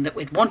 or even that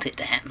we'd want it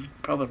to happen,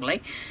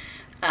 probably.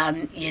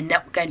 You're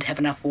not going to have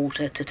enough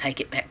water to take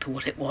it back to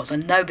what it was,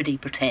 and nobody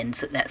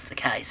pretends that that's the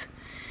case.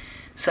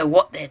 So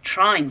what they're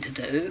trying to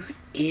do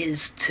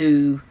is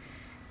to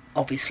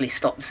obviously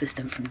stop the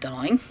system from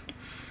dying,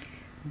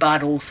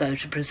 but also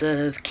to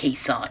preserve key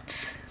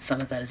sites,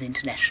 some of those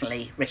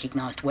internationally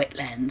recognised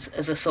wetlands,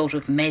 as a sort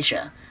of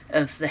measure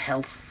of the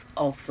health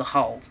of the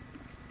whole.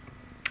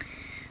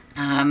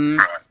 And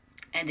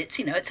And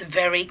it's a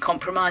very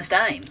compromised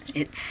aim.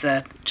 It's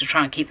to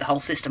try and keep the whole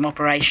system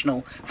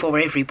operational for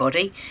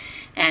everybody,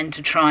 and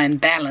to try and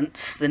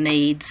balance the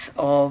needs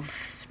of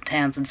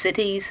towns and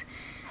cities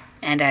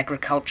and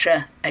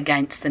agriculture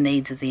against the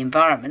needs of the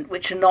environment,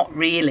 which are not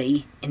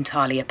really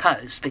entirely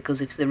opposed,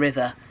 because if the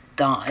river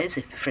dies,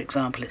 for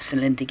example, if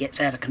Salindi gets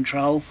out of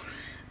control,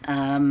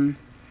 then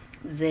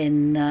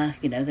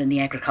the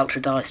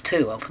agriculture dies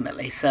too,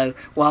 ultimately. So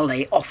while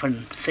they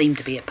often seem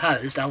to be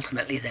opposed,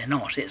 ultimately they're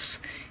not.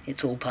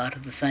 It's all part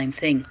of the same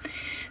thing.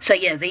 So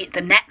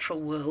the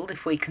natural world,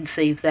 if we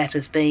conceive that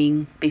as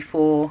being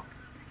before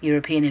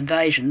European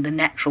invasion, the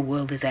natural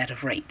world is out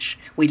of reach.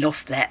 We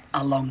lost that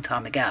a long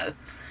time ago.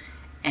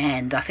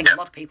 And I think a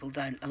lot of people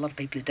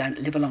who don't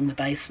live along the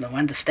basin or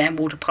understand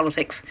water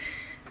politics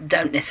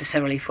don't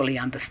necessarily fully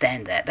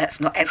understand that. That's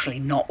not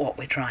what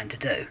we're trying to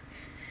do.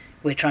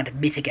 We're trying to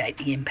mitigate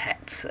the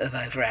impacts of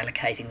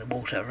over-allocating the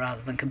water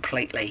rather than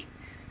completely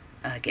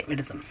get rid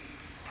of them.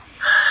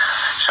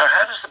 So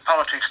how does the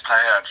politics play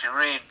out? You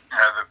read,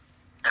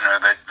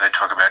 they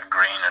talk about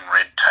green and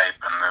red tape,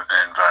 and the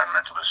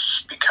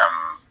environmentalists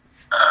become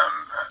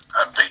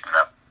beaten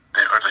up,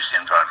 or at least the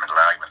environmental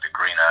argument, the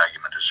green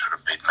argument is sort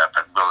of beaten up.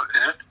 Well,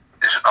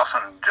 is it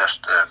often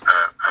just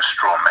a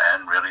straw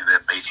man, really,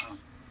 they're beating,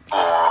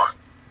 or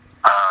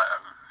are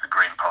the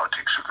green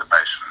politics of the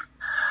basin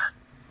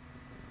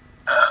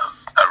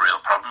a real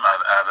problem?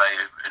 Are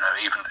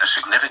they, even a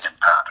significant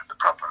part of the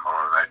problem, or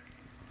are they?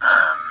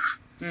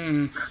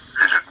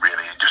 Is it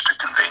really just a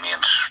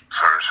convenience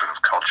for a sort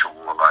of culture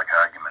war-like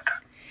argument?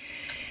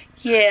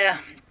 Yeah.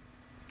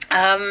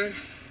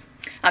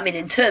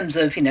 In terms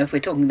of, if we're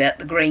talking about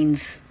the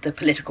Greens, the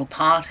political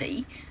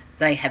party,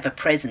 they have a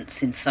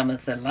presence in some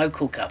of the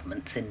local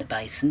governments in the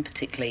basin,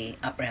 particularly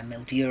up around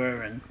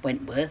Mildura and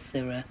Wentworth.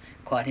 There are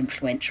quite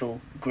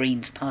influential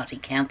Greens party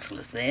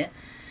councillors there.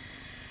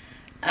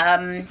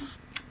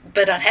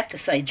 But I'd have to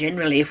say,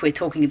 generally, if we're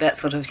talking about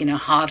sort of,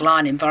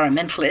 hardline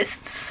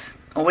environmentalists,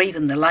 or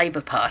even the Labour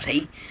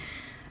Party,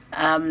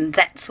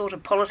 that sort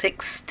of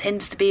politics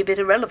tends to be a bit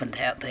irrelevant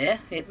out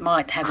there. It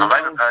might have the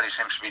Labour Party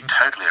seems to be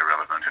totally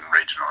irrelevant in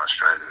regional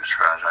Australia, as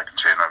far as I can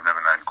see, and I've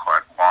never known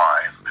quite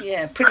why.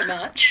 Yeah, pretty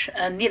much.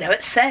 And,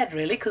 it's sad,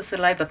 really, because the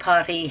Labour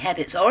Party had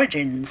its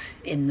origins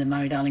in the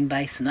Murray-Darling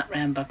Basin, up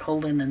round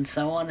Buckholden and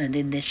so on, and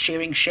in their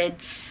shearing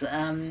sheds,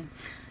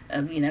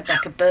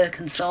 back at Burke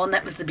and so on.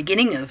 That was the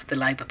beginning of the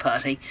Labour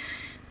Party,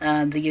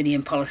 the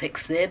union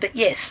politics there. But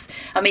yes,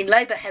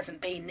 Labour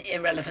hasn't been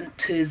irrelevant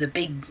to the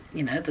big,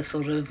 the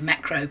sort of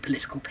macro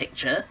political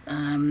picture.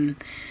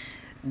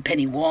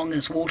 Penny Wong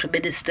as water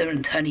minister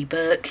and Tony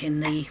Burke in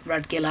the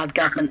Rudd-Gillard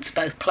governments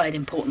both played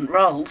important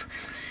roles.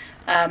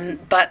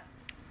 But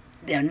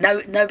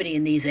nobody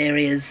in these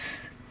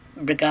areas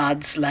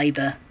regards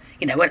Labour.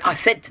 When I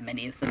said to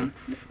many of them,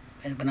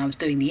 when I was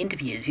doing the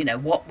interviews,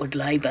 what would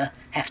Labour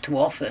have to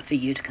offer for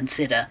you to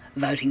consider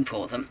voting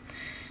for them?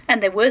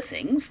 And there were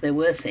things,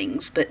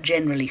 but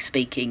generally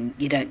speaking,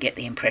 you don't get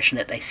the impression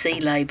that they see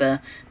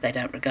Labour, they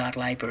don't regard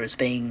Labour as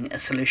being a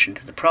solution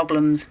to the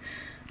problems,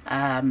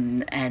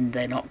 and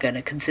they're not going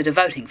to consider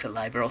voting for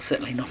Labour, or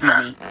certainly not in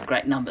any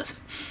great numbers.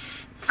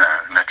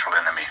 Natural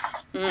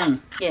enemy.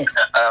 Yes.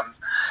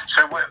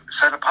 So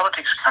the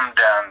politics come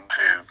down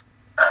to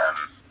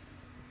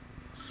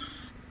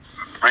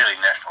really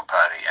National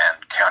Party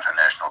and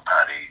counter-National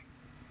Party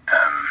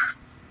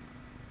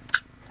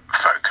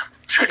folk,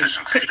 shooters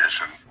and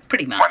fishers, and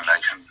pretty much. One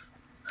Nation.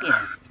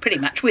 Yeah, pretty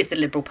much, with the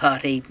Liberal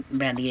Party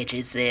around the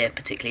edges there,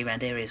 particularly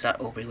around areas like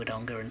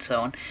Albury-Wodonga and so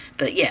on.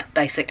 But yeah,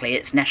 basically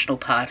it's National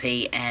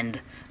Party and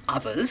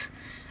others,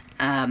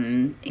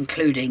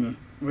 including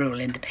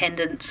rural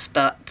independents,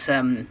 but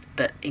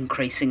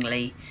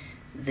increasingly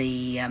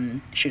the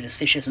Shooters,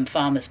 Fishers and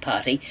Farmers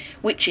Party,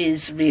 which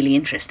is really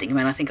interesting.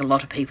 I think a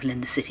lot of people in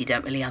the city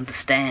don't really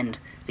understand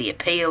the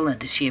appeal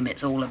and assume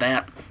it's all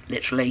about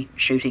literally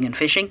shooting and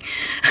fishing.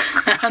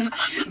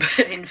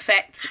 But in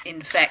fact,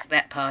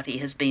 that party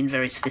has been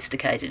very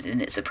sophisticated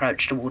in its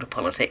approach to water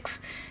politics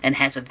and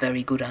has a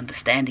very good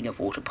understanding of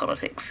water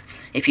politics.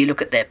 If you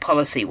look at their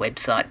policy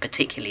website,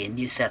 particularly in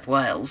New South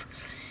Wales,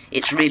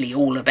 it's really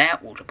all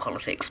about water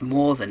politics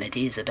more than it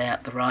is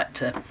about the right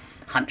to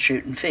hunt,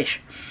 shoot and fish.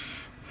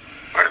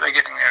 Where are they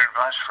getting their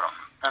advice from?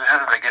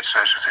 How do they get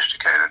so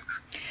sophisticated?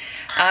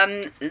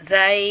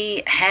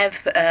 They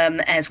have,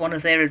 as one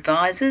of their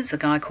advisors, a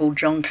guy called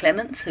John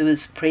Clements, who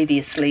was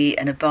previously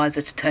an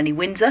advisor to Tony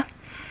Windsor.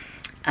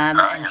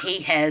 And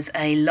he has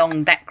a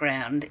long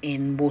background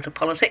in water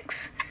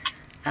politics.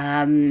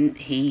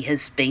 He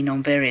has been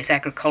on various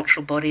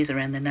agricultural bodies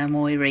around the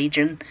Namoi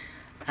region,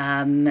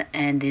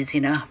 and is,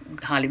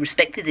 highly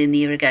respected in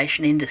the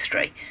irrigation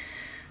industry.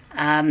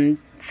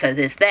 So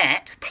there's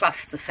that,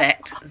 plus the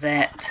fact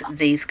that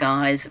these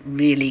guys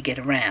really get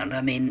around.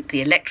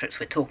 The electorates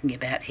we're talking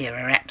about here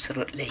are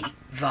absolutely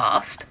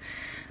vast.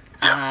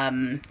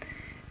 And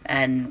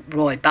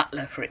Roy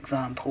Butler, for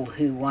example,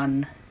 who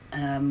won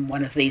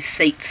one of these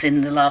seats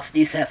in the last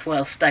New South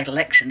Wales state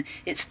election,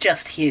 it's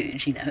just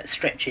huge. It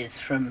stretches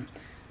from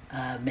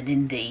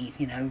Menindee,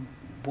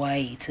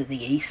 way to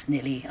the east,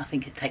 nearly, I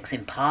think it takes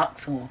in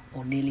Parks, or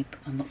nearly,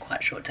 I'm not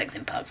quite sure it takes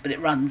in Parks, but it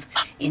runs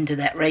into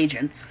that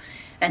region.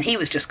 And he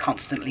was just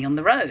constantly on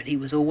the road. He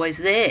was always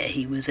there.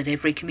 He was at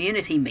every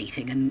community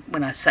meeting. And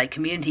when I say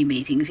community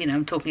meetings,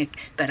 I'm talking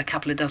about a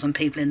couple of dozen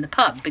people in the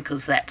pub,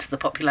 because that's the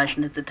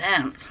population of the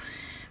town.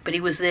 But he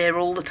was there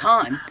all the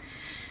time.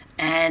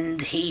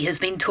 And he has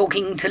been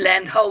talking to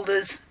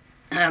landholders.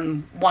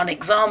 One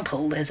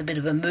example, there's a bit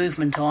of a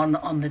movement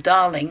on the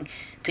Darling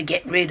to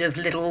get rid of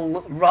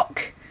little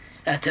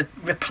to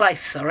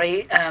replace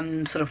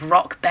sort of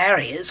rock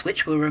barriers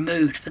which were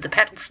removed for the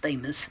paddle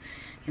steamers,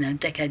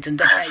 decades and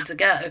decades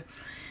ago.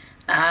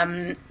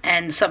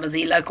 And some of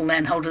the local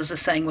landholders are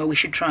saying, well, we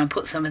should try and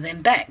put some of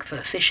them back for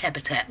fish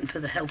habitat and for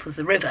the health of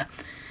the river.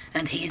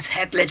 And he's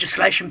had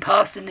legislation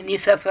passed in the New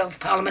South Wales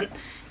Parliament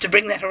to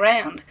bring that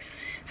around.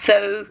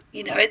 So,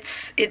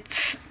 it's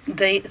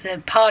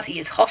the party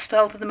is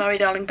hostile to the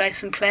Murray-Darling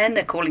Basin Plan.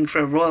 They're calling for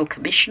a royal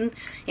commission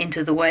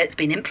into the way it's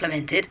been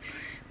implemented,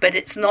 but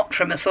it's not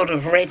from a sort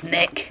of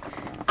redneck,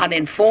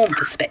 uninformed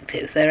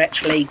perspective. They're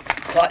actually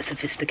quite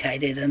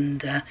sophisticated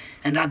and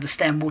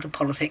understand water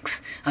politics,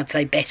 I'd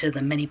say, better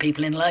than many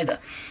people in Labor.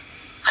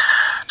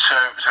 So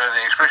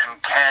the expression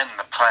 "can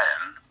the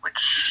plan,"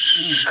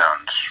 which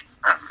sounds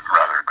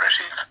rather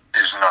aggressive,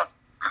 is not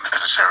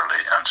necessarily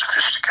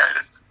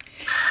unsophisticated.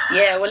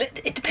 Yeah, well,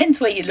 it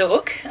depends where you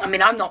look. I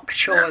mean, I'm not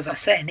sure, as I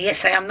say in the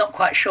essay, I'm not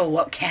quite sure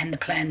what "can the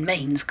plan"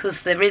 means,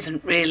 because there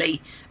isn't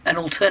really an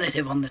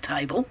alternative on the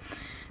table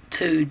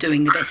to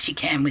doing the best you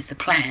can with the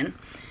plan.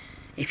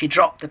 If you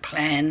drop the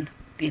plan,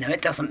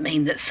 it doesn't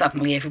mean that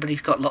suddenly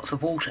everybody's got lots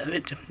of water.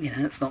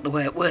 It's not the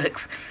way it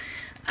works.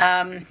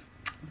 But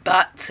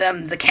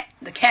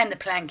the Can the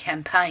Plan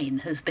campaign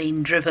has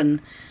been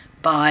driven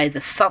by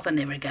the southern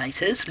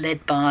irrigators,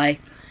 led by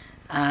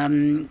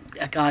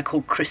a guy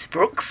called Chris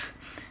Brooks,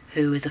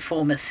 who is a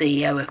former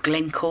CEO of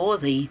Glencore,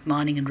 the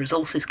mining and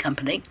resources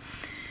company.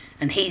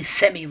 And he's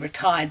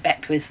semi-retired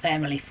back to his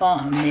family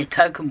farm near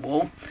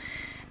Tokemwall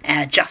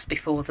just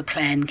before the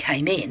plan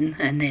came in.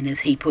 And then, as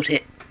he put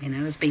it,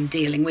 has been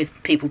dealing with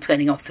people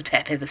turning off the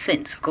tap ever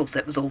since. Of course,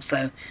 that was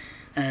also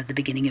the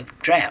beginning of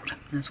drought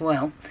as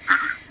well.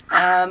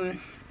 And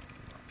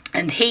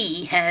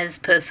he has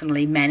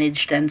personally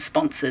managed and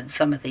sponsored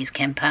some of these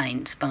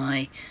campaigns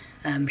by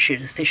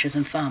shooters, fishers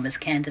and farmers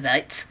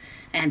candidates,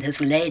 and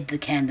has led the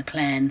Can the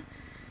Plan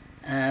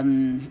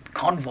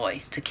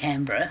convoy to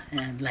Canberra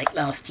late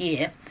last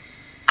year.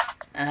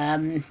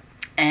 And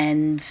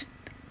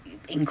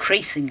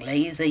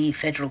increasingly the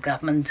federal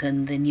government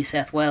and the New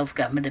South Wales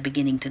government are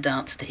beginning to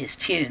dance to his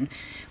tune,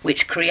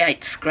 which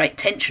creates great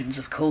tensions,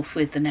 of course,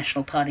 with the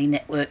National Party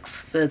networks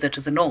further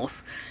to the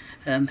north,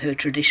 who are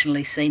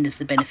traditionally seen as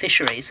the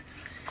beneficiaries.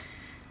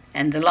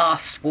 And the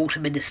last Water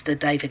Minister,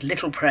 David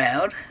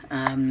Littleproud,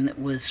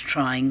 was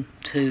trying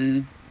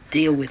to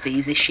deal with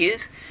these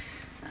issues.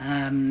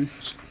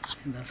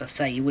 As I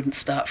say, you wouldn't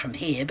start from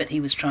here, but he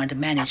was trying to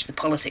manage the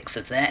politics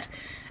of that.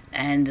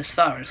 And as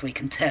far as we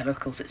can tell, of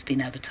course, it's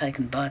been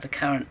overtaken by the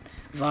current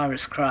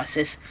virus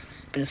crisis,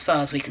 but as far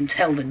as we can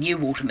tell, the new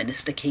Water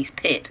Minister, Keith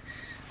Pitt,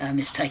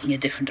 is taking a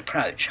different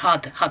approach.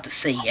 Hard to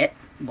see yet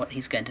what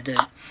he's going to do.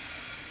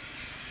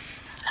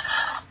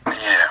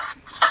 Yeah.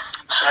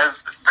 So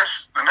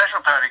the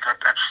National Party got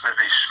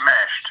absolutely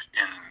smashed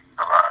in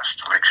the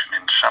last election,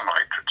 in some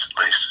electorates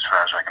at least, as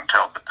far as I can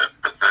tell. But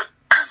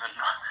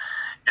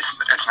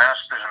it's now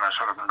split on a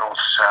sort of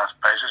north-south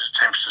basis. It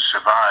seems to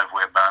survive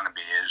where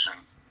Barnaby is,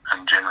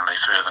 and generally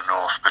further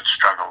north, but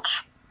struggles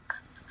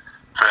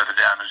further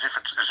down, as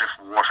if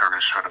water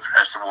is sort of,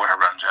 as the water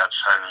runs out,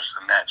 so does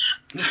the nets.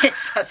 Yes,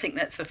 I think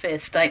that's a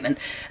fair statement.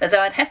 Although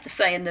I'd have to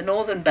say, in the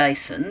Northern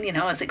Basin,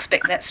 I was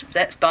expecting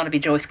that's Barnaby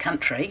Joyce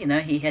country.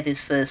 He had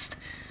his first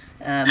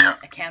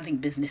accounting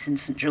business in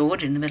St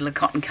George, in the middle of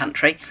cotton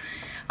country.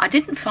 I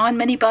didn't find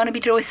many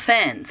Barnaby Joyce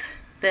fans.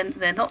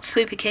 They're not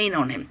super keen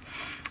on him.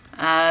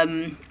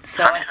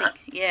 So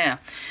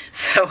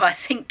I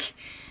think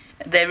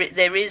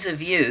there is a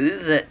view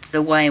that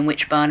the way in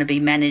which Barnaby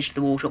managed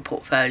the water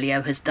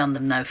portfolio has done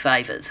them no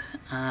favours.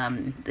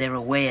 They're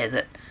aware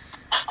that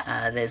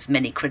there's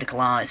many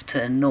critical eyes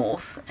turned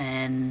north,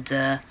 and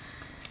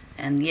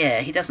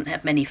he doesn't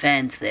have many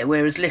fans there.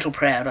 Whereas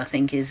Littleproud, I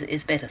think,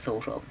 is better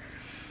thought of.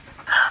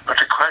 But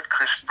to quote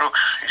Chris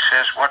Brooks, he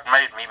says, "What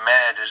made me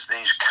mad is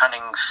these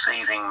cunning,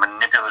 thieving,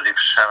 manipulative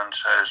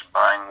so-and-sos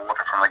buying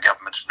water from the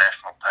government's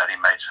National Party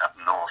mates up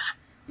north.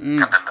 And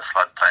then the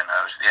floodplain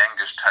hosts, the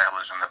Angus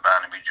Taylors and the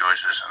Barnaby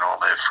Joyces and all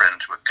their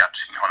friends were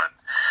gutsing on it.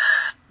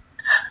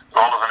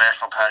 All of the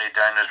National Party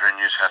donors are in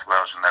New South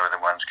Wales, and they were the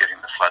ones getting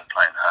the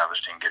floodplain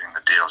harvesting, getting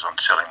the deals on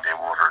selling their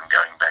water and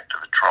going back to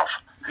the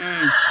trough."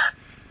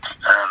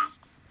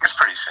 It's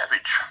pretty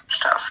savage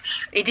stuff.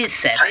 It is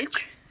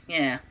savage,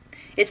 yeah.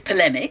 It's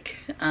polemic.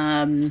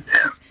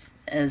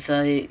 As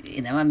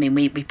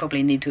we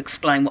probably need to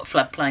explain what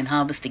floodplain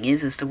harvesting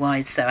is as to why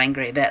he's so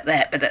angry about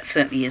that, but that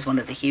certainly is one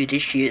of the huge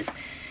issues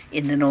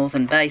in the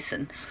Northern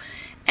Basin.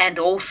 And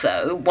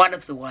also, one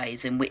of the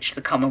ways in which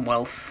the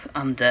Commonwealth,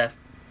 under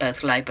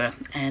both Labor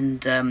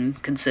and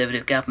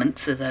Conservative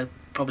governments, although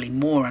probably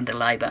more under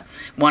Labor.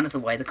 One of the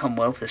way the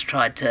Commonwealth has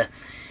tried to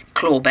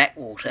claw back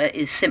water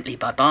is simply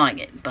by buying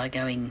it, by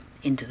going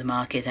into the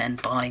market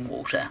and buying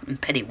water. And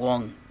Penny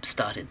Wong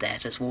started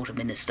that as Water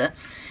Minister,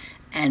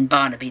 and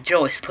Barnaby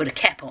Joyce put a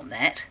cap on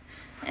that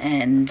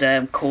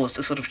and caused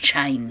a sort of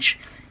change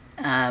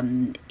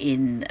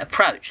in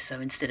approach.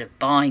 So instead of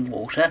buying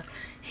water,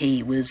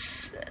 he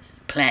was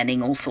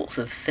planning all sorts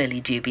of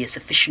fairly dubious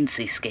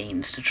efficiency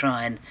schemes to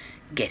try and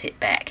get it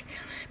back.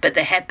 But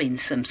there have been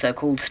some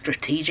so-called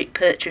strategic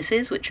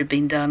purchases which have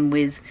been done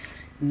with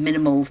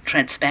minimal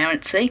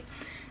transparency,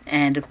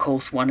 and of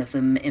course one of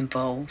them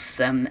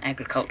involves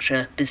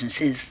agriculture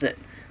businesses that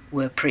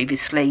were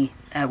previously,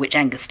 which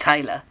Angus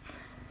Taylor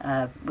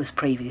was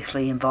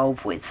previously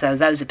involved with. So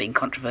those have been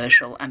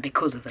controversial, and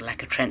because of the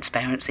lack of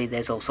transparency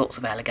there's all sorts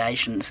of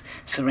allegations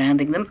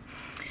surrounding them.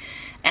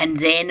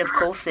 And then of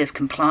course there's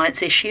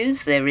compliance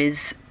issues. There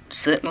is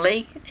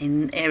certainly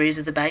in areas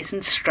of the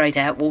basin straight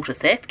out water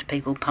theft,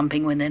 people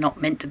pumping when they're not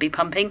meant to be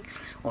pumping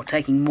or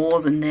taking more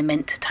than they're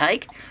meant to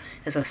take.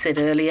 As I said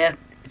earlier,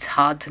 it's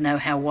hard to know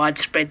how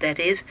widespread that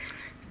is,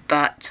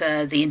 but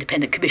the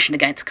Independent Commission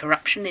Against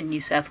Corruption in New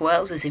South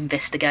Wales is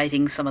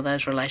investigating some of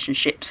those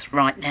relationships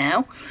right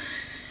now.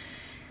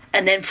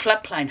 And then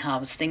floodplain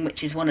harvesting,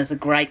 which is one of the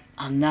great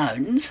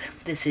unknowns.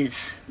 This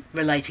is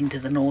relating to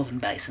the northern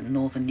basin,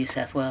 northern New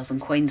South Wales and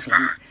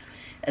Queensland.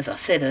 As I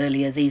said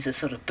earlier, these are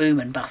sort of boom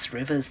and bust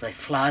rivers. They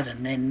flood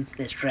and then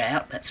there's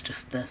drought. That's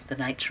just the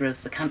nature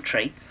of the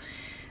country.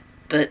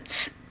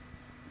 But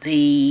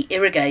the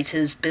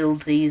irrigators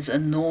build these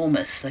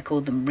enormous, they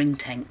call them ring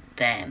tank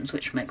dams,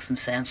 which makes them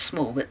sound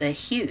small, but they're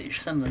huge.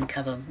 Some of them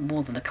cover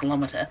more than a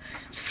kilometre.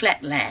 It's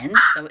flat land,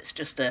 so it's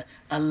just a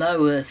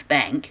low earth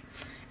bank.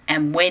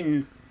 And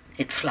when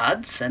it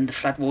floods and the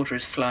floodwater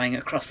is flowing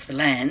across the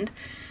land,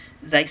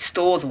 they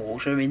store the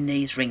water in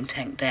these ring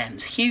tank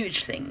dams,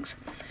 huge things.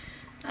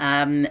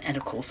 And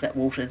of course that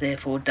water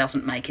therefore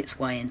doesn't make its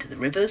way into the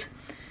rivers,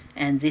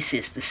 and this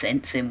is the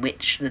sense in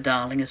which the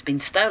Darling has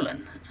been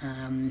stolen.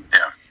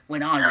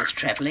 When I was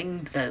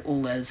travelling,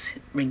 all those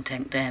ring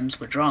tank dams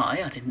were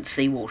dry. I didn't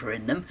see water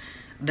in them,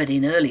 but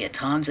in earlier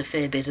times a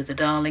fair bit of the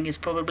Darling is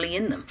probably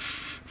in them.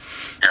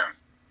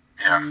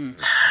 And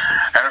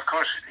of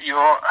course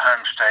your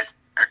home state,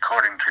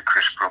 according to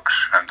Chris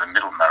Brooks and the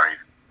Middle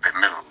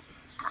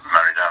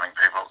Murray-Darling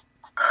people,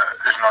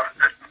 is not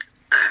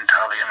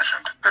entirely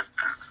innocent, but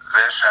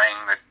they're saying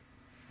that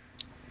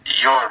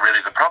you're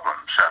really the problem,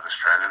 South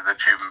Australia,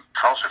 that you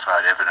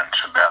falsified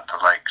evidence about the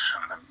lakes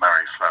and the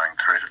Murray flowing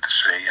through to the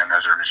sea, and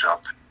as a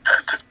result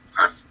the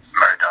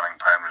Murray-Darling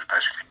plan was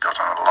basically built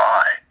on a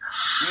lie.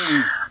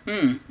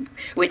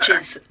 Which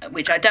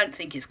I don't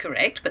think is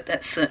correct, but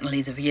that's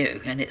certainly the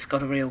view, and it's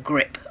got a real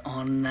grip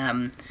on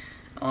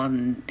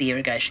the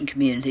irrigation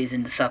communities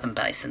in the southern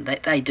basin.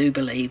 They do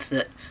believe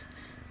that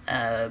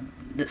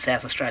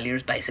South Australia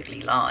has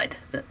basically lied,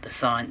 that the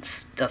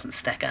science doesn't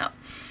stack up.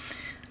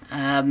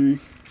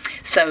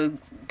 So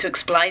to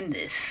explain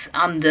this,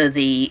 under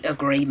the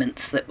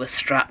agreements that were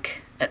struck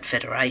at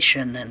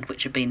Federation and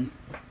which have been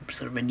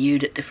sort of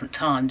renewed at different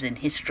times in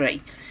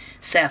history,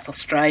 South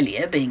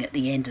Australia, being at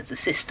the end of the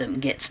system,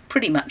 gets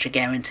pretty much a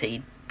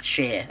guaranteed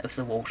share of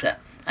the water,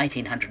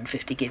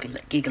 1,850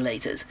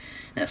 gigalitres.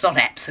 Now, it's not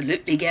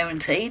absolutely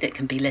guaranteed, it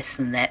can be less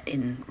than that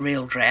in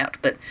real drought,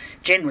 but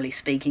generally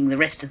speaking, the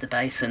rest of the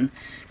basin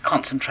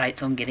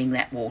concentrates on getting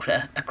that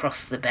water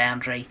across the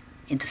boundary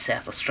into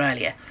South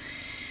Australia.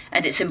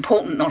 And it's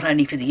important not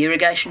only for the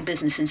irrigation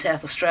business in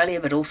South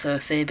Australia, but also a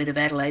fair bit of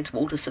Adelaide's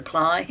water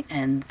supply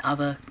and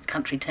other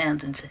country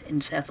towns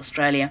in South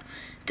Australia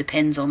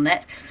depends on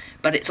that.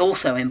 But it's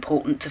also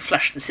important to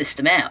flush the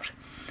system out.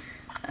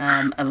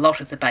 A lot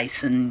of the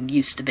basin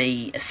used to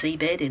be a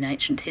seabed in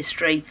ancient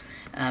history.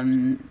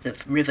 The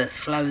river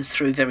flows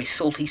through very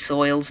salty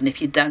soils, and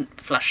if you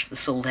don't flush the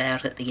salt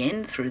out at the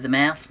end through the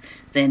mouth,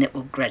 then it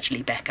will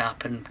gradually back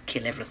up and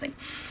kill everything.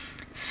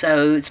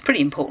 So it's pretty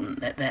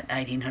important that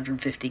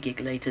 1,850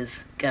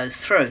 gigalitres goes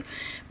through.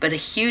 But a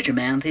huge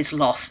amount is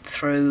lost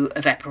through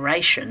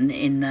evaporation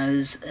in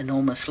those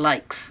enormous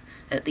lakes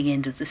at the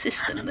end of the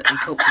system that we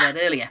talked about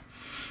earlier.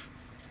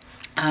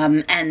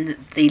 And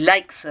the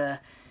lakes are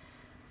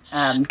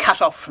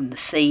cut off from the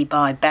sea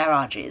by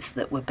barrages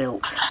that were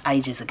built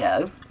ages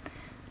ago,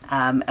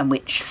 and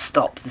which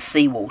stop the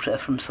seawater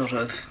from sort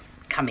of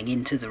coming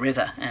into the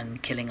river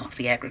and killing off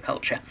the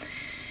agriculture.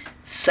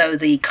 So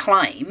the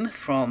claim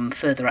from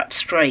further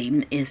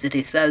upstream is that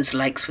if those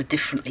lakes were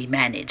differently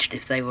managed,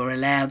 if they were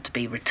allowed to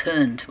be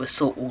returned to a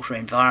saltwater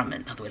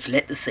environment, in other words,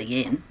 let the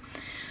sea in,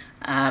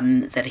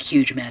 that a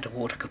huge amount of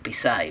water could be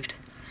saved.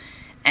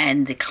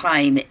 And the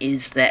claim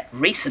is that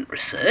recent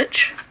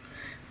research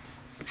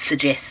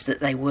suggests that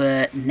they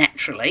were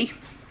naturally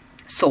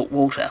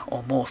saltwater,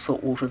 or more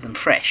saltwater than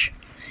fresh.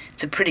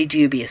 It's a pretty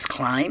dubious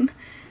claim,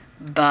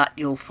 but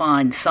you'll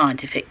find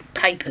scientific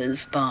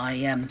papers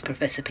by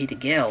Professor Peter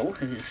Gell,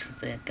 who's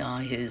the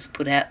guy who's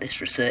put out this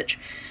research,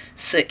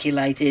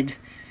 circulated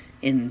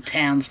in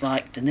towns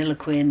like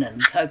Deniliquin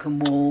and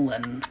Tocumwal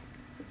and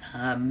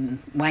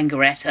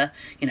Wangaratta,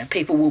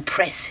 people will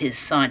press his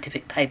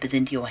scientific papers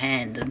into your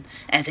hand and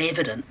as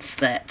evidence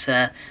that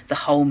the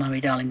whole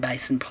Murray-Darling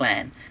Basin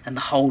plan and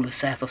the whole of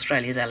South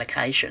Australia's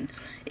allocation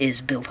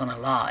is built on a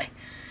lie.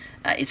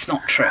 It's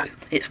not true.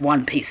 It's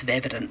one piece of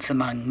evidence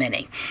among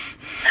many.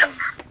 Yep.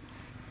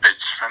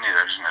 It's funny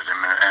though, isn't it?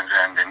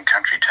 And in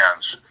country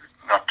towns,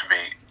 not to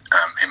be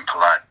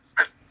impolite,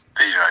 but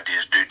these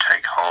ideas do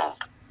take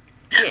hold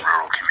in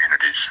rural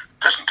communities.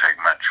 It doesn't take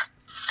much.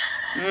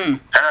 And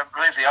I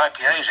believe the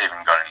IPA's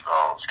even got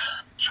involved.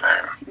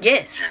 So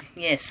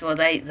Yes. Well,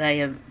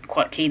 they are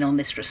quite keen on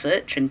this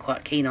research and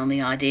quite keen on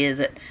the idea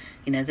that,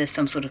 there's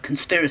some sort of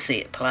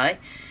conspiracy at play.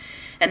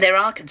 And there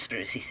are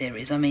conspiracy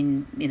theories. I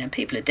mean,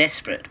 people are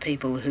desperate.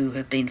 People who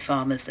have been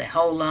farmers their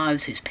whole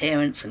lives, whose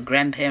parents and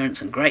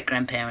grandparents and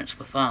great-grandparents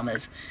were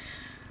farmers,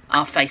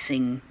 are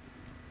facing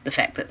the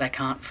fact that they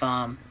can't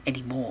farm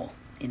anymore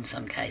in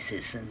some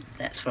cases, and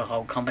that's for a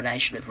whole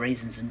combination of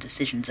reasons and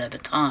decisions over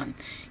time.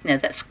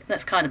 That's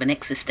kind of an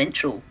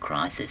existential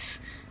crisis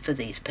for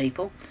these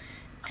people.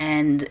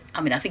 And,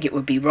 I think it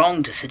would be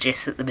wrong to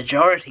suggest that the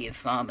majority of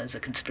farmers are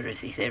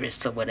conspiracy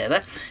theorists or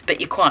whatever, but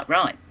you're quite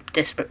right.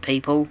 Desperate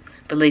people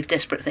believe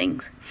desperate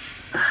things.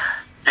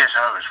 Yes,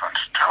 I was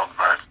once told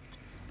by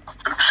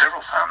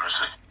several farmers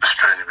that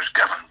Australia was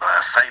governed by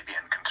a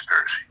Fabian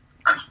conspiracy.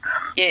 And,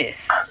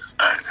 yes. I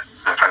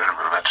don't know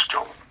whether that's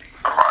still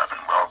alive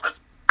and well, but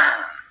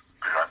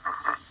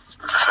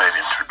the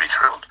Fabians would be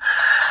thrilled.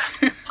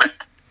 But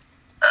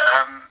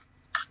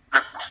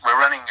look, we're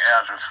running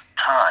out of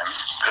time,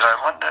 but I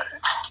wonder,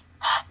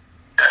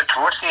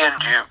 towards the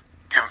end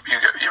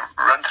you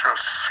run through a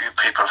few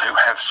people who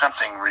have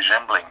something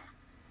resembling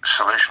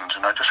solutions,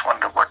 and I just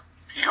wonder what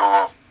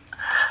your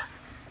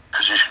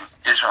position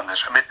is on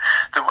this. I mean,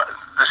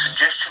 the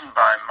suggestion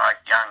by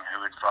Mike Young,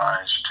 who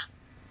advised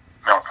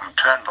Malcolm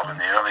Turnbull in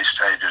the early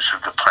stages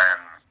of the plan,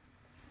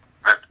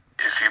 that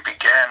if you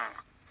began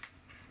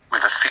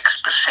with a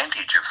fixed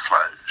percentage of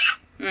flows,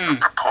 a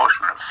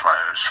proportion of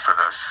flows for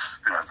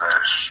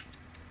those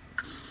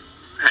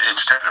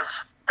instead of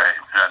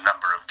a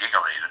number of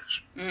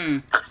gigalitres,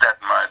 that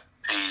might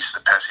ease the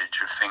passage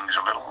of things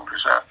a little.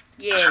 Does that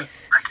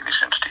make any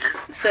sense to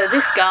you? So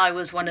this guy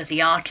was one of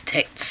the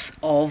architects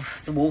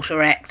of the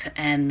Water Act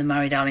and the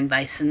Murray-Darling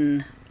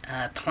Basin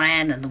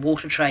plan and the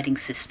water trading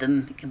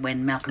system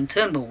when Malcolm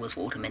Turnbull was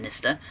Water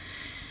Minister.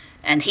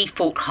 And he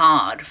fought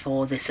hard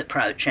for this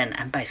approach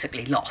and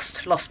basically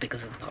lost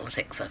because of the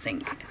politics, I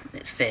think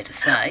it's fair to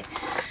say.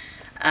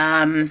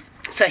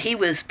 So he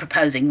was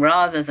proposing,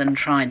 rather than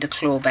trying to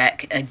claw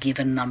back a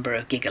given number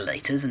of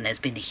gigalitres, and there's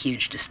been a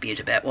huge dispute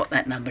about what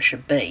that number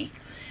should be,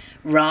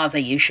 rather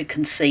you should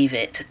conceive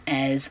it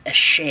as a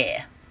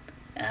share.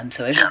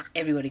 So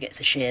everybody gets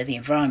a share, the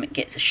environment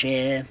gets a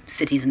share,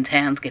 cities and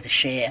towns get a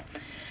share.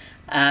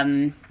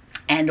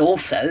 And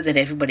also that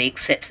everybody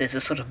accepts there's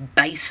a sort of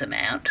base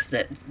amount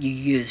that you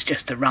use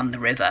just to run the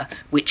river,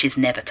 which is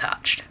never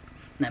touched,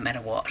 no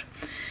matter what.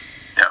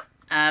 Yeah.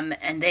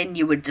 And then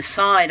you would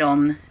decide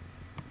on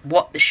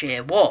what the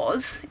share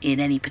was in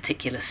any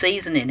particular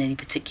season, in any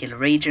particular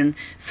region,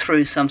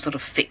 through some sort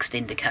of fixed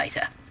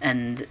indicator.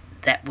 And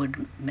that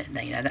would,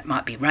 that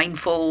might be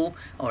rainfall,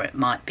 or it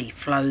might be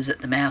flows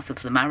at the mouth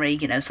of the Murray,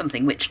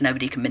 something which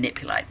nobody can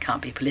manipulate,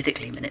 can't be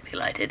politically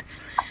manipulated.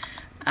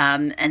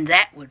 And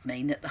that would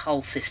mean that the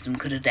whole system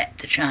could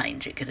adapt to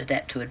change. It could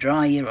adapt to a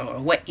dry year or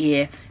a wet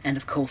year, and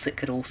of course it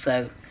could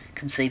also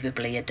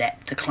conceivably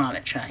adapt to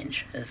climate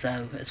change, as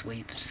though, as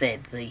we've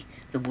said, the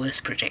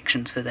worst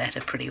projections for that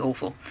are pretty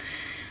awful.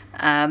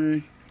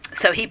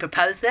 So he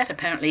proposed that.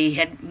 Apparently he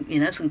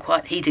had, some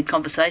quite heated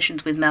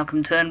conversations with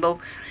Malcolm Turnbull,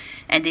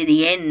 and in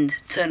the end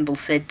Turnbull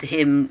said to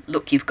him,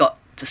 look, you've got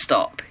to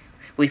stop.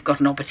 We've got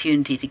an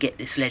opportunity to get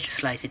this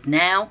legislated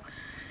now.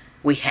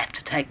 We have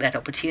to take that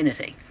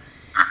opportunity.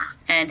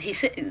 And he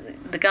said,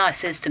 the guy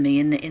says to me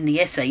in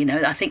the essay,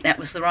 I think that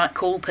was the right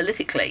call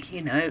politically.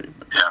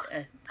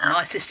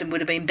 My system would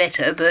have been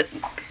better, but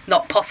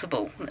not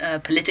possible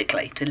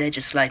politically to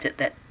legislate at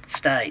that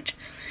stage.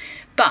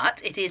 But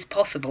it is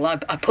possible. I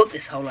put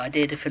this whole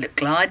idea to Philip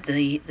Glyde,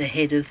 the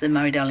head of the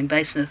Murray-Darling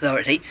Basin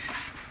Authority,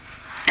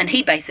 and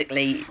he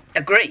basically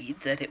agreed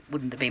that it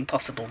wouldn't have been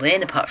possible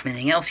then. Apart from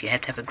anything else, you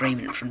have to have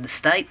agreement from the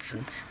states,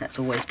 and that's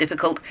always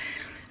difficult.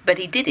 But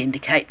he did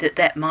indicate that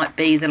that might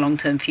be the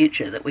long-term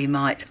future, that we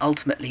might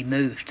ultimately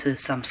move to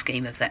some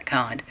scheme of that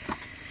kind.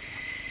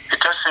 It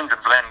does seem to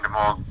blend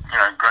more,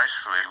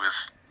 gracefully with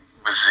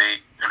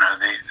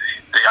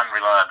the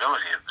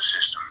unreliability of the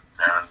system,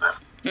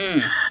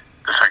 and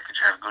the fact that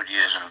you have good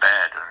years and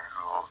bad,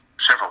 or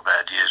several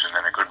bad years and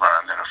then a good one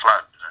and then a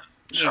flood,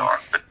 and so on.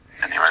 But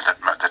anyway,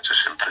 that's a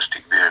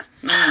simplistic view.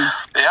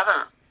 The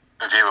other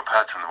view,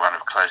 apart from the one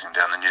of closing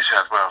down the New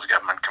South Wales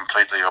government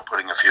completely or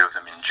putting a few of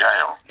them in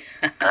jail,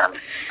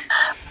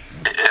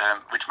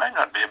 which may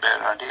not be a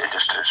bad idea,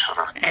 just to sort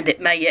of... And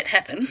it may yet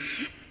happen.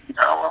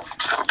 Oh, well,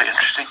 that'll be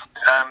interesting.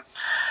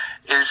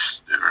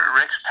 Is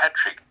Rex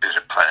Patrick is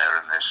a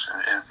player in this,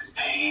 and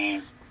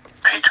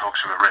he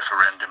talks of a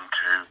referendum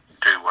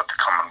to do what the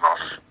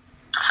Commonwealth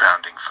the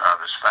founding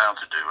fathers failed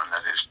to do, and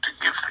that is to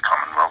give the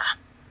Commonwealth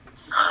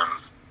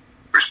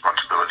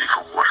responsibility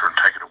for water and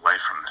take it away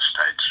from the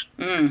states.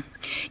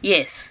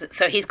 Yes,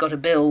 so he's got a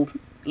bill,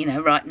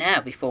 right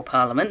now before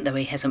Parliament, though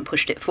he hasn't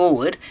pushed it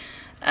forward.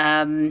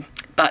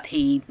 But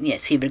he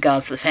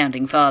regards the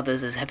founding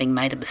fathers as having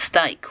made a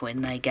mistake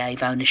when they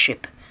gave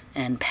ownership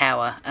and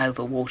power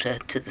over water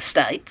to the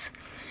states.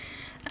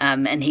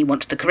 And he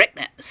wants to correct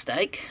that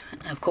mistake.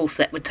 Of course,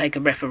 that would take a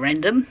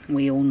referendum.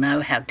 We all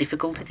know how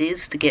difficult it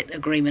is to get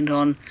agreement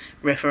on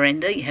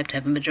referenda. You have to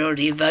have a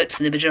majority of votes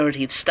in the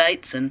majority of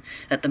states, and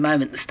at the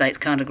moment the states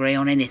can't agree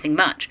on anything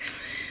much.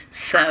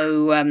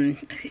 So, I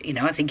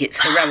think it's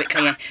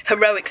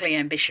heroically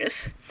ambitious.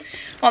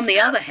 On the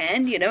other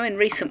hand, in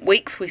recent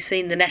weeks we've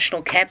seen the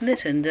National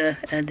Cabinet and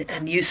a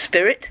new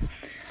spirit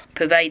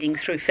pervading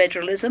through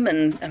federalism,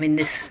 and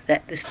this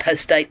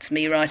postdates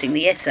me writing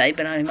the essay,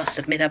 but I must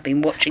admit I've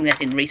been watching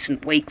that in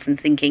recent weeks and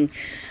thinking,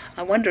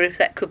 I wonder if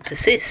that could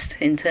persist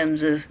in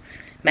terms of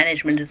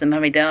management of the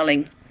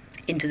Murray-Darling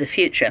into the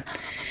future.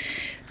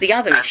 The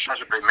other issue,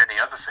 possibly many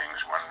other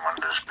things, one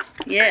wonders, but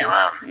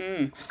yeah.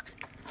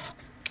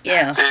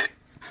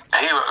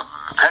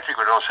 Patrick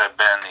would also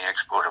ban the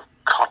export of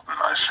cotton,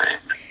 I see.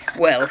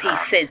 Well, he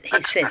says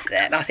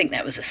that. I think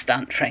that was a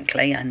stunt,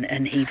 frankly,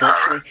 and he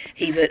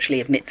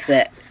virtually admits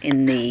that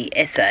in the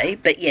essay.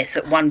 But yes,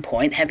 at one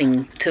point,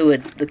 having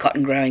toured the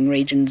cotton-growing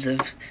regions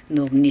of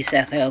northern New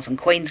South Wales and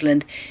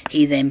Queensland,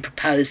 he then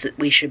proposed that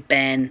we should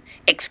ban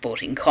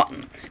exporting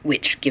cotton,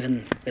 which,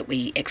 given that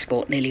we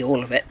export nearly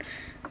all of it,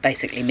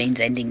 basically means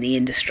ending the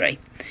industry.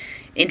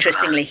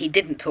 Interestingly, he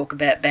didn't talk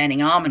about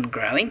banning almond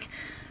growing.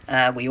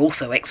 We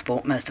also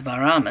export most of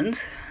our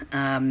almonds,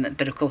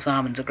 but of course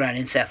almonds are grown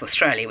in South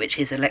Australia, which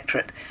is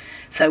electorate.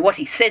 So what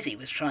he says he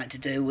was trying to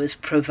do was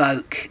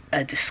provoke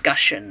a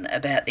discussion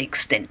about the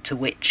extent to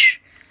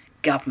which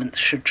governments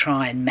should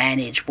try and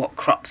manage what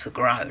crops are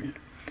grown,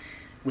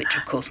 which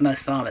of course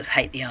most farmers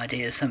hate the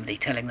idea of somebody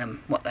telling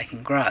them what they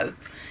can grow.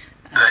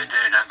 They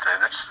do, don't they?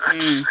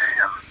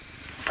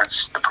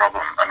 That's the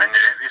problem.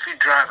 If you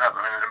drive up,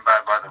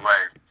 by the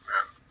way,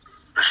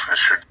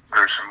 listeners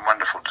there are some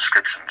wonderful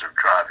descriptions of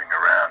driving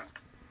around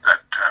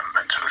that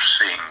and sort of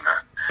seeing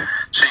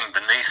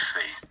beneath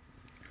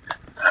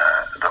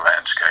the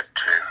landscape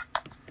too,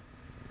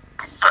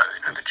 but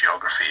the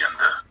geography and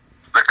the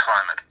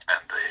climate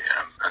and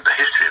the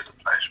history of the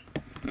place.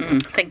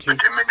 Thank you.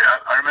 But I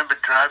remember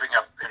driving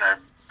up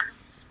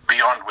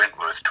beyond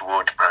Wentworth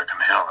towards Broken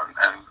Hill,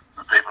 and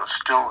people are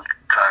still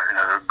trying.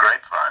 There are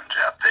grapevines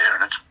out there,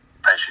 and it's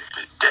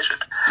basically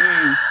desert.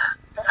 And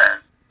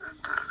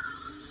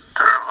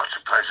there are lots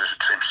of places,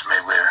 it seems to me,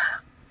 where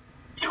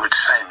you would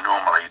say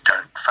normally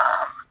don't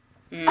farm.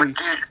 But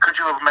could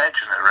you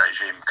imagine a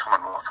regime,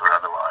 Commonwealth or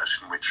otherwise,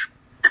 in which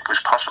it was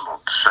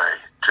possible to say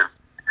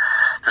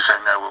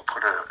no, we'll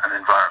put an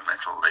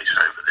environmental lease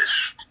over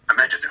this?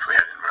 Imagine if we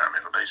had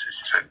environmental leases.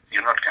 You said,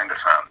 you're not going to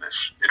farm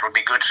this. It'll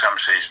be good some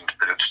seasons,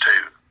 but it's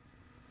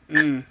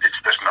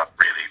it's just not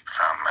really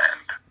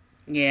farmland.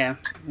 Yeah,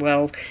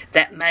 well,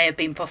 that may have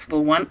been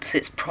possible once.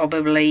 It's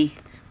probably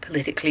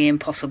politically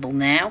impossible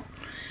now.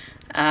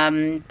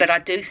 But I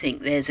do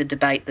think there's a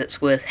debate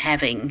that's worth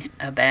having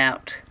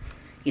about,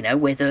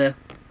 whether,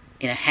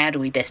 how do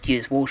we best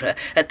use water?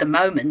 At the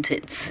moment,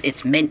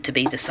 it's meant to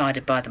be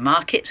decided by the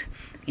market.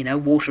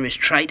 Water is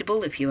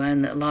tradable. If you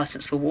own a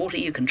licence for water,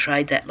 you can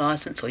trade that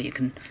licence, or you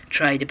can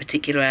trade a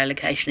particular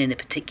allocation in a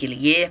particular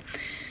year.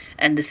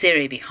 And the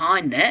theory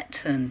behind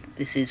that, and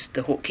this is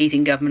the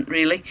Hawke-Keating government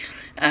really,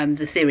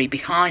 the theory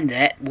behind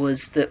that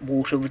was that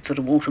water would sort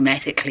of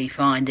automatically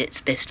find its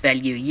best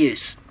value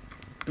use.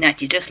 Now,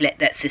 if you just let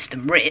that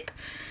system rip,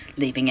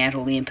 leaving out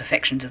all the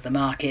imperfections of the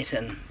market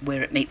and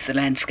where it meets the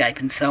landscape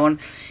and so on,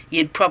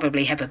 you'd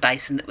probably have a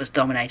basin that was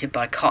dominated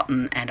by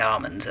cotton and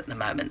almonds at the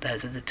moment.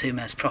 Those are the two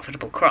most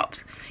profitable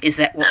crops. Is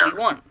that what we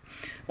want?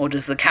 Or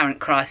does the current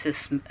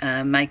crisis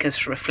make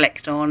us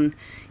reflect on,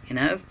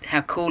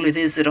 how cool it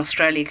is that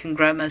Australia can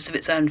grow most of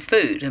its own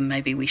food, and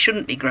maybe we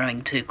shouldn't be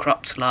growing two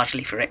crops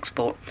largely for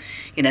export?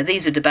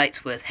 These are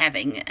debates worth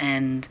having,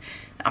 and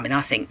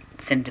I think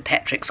Senator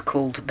Patrick's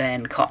call to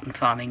ban cotton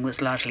farming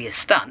was largely a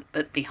stunt,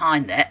 but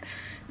behind that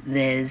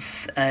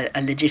there's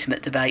a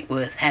legitimate debate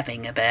worth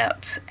having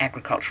about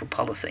agricultural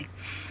policy.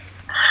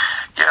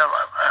 Yeah,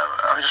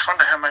 I just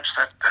wonder how much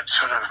that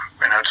sort of,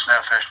 it's now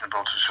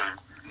fashionable to sort of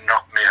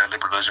knock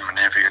neoliberalism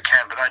whenever you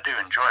can, but I do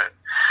enjoy it.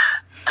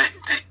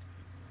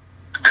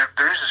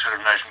 There is a sort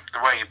of notion, the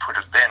way you put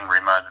it then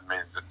reminded me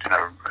that,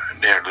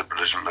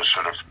 neoliberalism was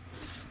sort of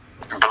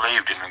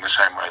believed in the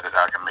same way that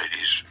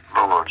Archimedes'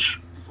 laws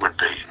would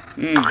be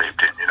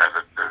believed in,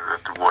 that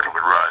the water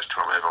would rise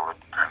to a level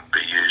and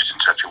be used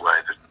in such a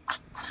way that,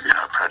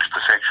 approached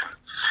perfection.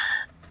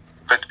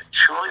 But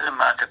surely the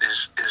market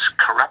is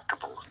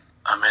corruptible.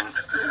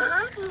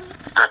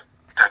 That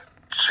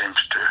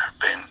seems to have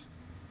been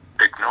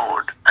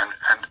ignored. And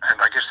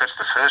I guess that's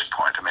the first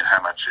point.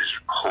 How much is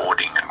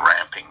hoarding and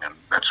ramping and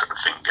that sort of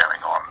thing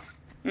going on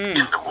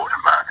in the water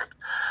market?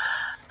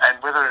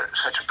 And whether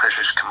such a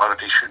precious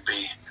commodity should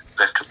be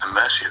left at the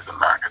mercy of the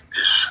market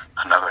is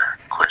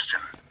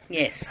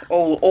Yes,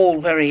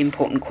 all very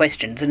important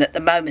questions. And at the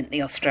moment,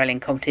 the Australian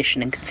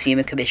Competition and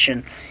Consumer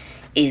Commission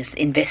is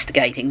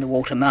investigating the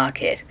water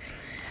market.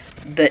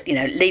 But,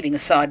 leaving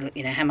aside,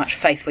 how much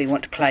faith we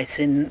want to place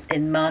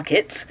in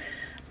markets,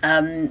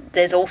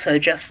 there's also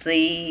just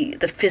the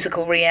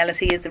physical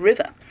reality of the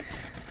river.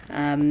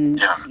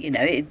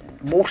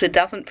 Water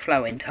doesn't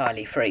flow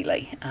entirely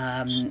freely.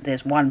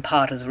 There's one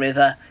part of the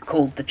river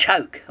called the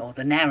choke, or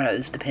the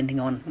narrows, depending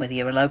on whether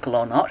you're a local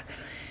or not,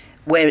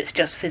 where it's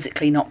just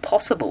physically not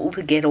possible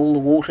to get all the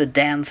water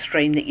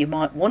downstream that you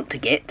might want to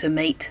get to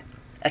meet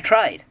a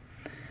trade.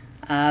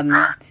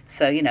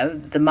 So,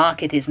 the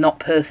market is not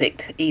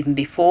perfect even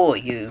before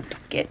you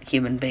get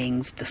human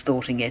beings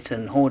distorting it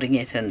and hoarding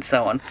it and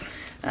so on.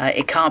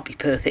 It can't be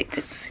perfect.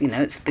 It's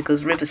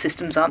because river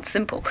systems aren't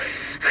simple.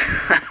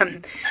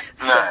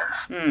 So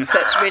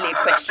it's really a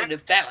question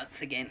of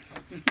balance again.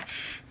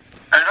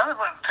 Another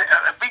one,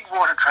 a big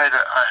water trader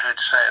I heard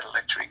say at a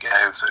lecture he gave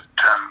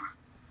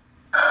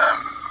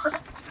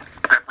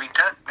that we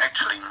don't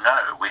actually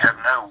know. We have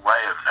no way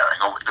of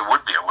knowing, or there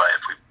would be a way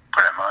if we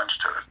put our minds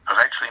to it, of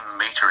actually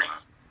metering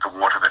the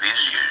water that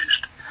is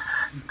used.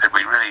 That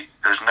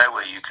there's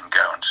nowhere you can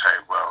go and say,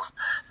 well,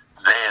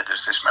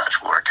 there's this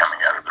much water coming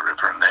out of the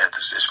river, and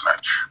there's this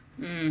much.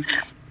 The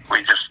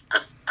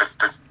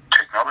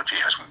technology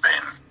hasn't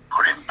been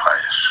put in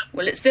place.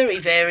 Well, it's very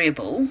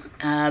variable.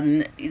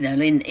 In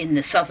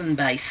the southern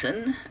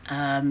basin,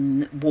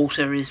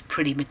 water is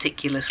pretty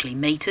meticulously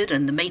metered,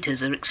 and the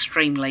meters are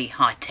extremely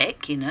high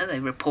tech. They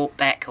report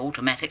back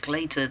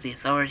automatically to the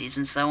authorities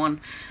and so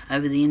on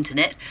over the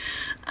internet.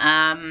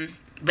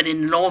 But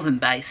in the northern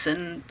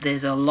basin,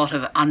 there's a lot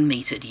of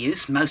unmetered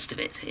use. Most of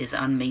it is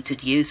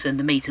unmetered use, and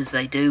the meters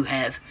they do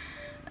have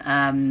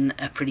are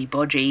pretty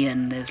bodgy,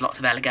 and there's lots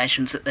of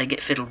allegations that they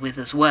get fiddled with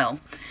as well.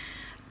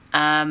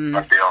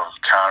 Like the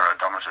old car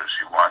odometers,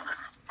 you wind the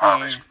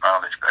mileage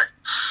back.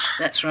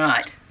 That's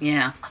right,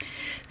 yeah.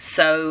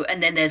 So,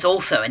 and then there's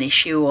also an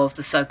issue of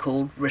the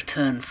so-called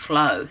return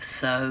flow.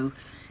 So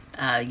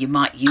you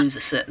might use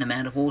a certain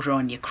amount of water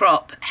on your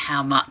crop.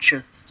 How much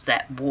of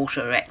that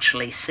water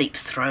actually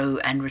seeps through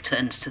and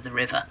returns to the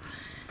river?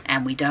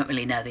 And we don't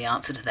really know the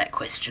answer to that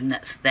question.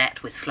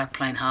 That with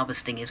floodplain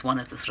harvesting is one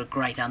of the sort of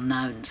great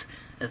unknowns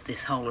of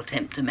this whole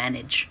attempt to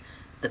manage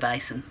the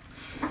basin.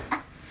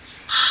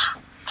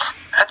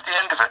 At the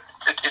end of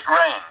it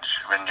rains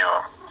when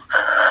you're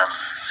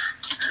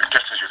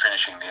just as you're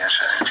finishing the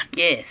essay.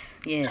 Yes.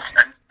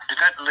 And did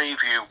that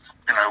leave you,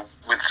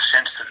 with the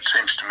sense that it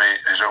seems to me,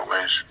 as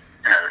always,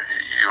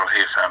 you'll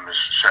hear farmers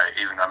say,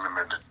 even I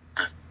remember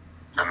the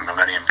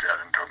Millennium Drought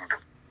and talking to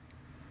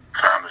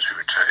farmers who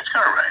would say, it's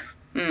going to rain.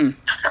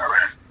 It's going to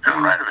rain.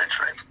 It'll rain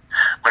eventually.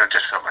 When it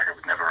just felt like it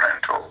would never rain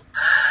at all.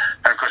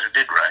 And of course it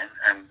did rain,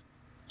 and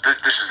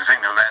this is the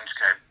thing, the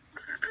landscape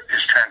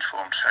is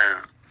transformed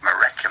so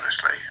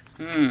miraculously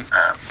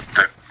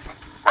that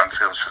one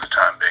feels for the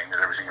time being that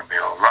everything will be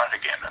all right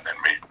again, and then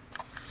we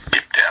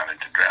dip down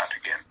into drought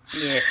again.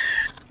 Yes.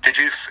 Did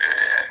you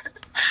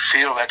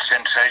feel that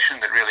sensation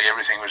that really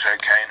everything was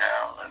okay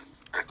now, and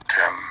that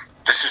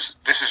this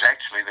is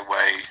actually the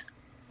way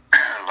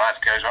life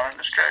goes on in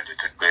Australia,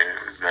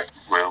 that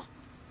we'll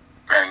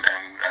and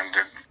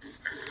that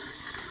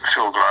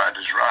Phil Glide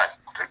is right,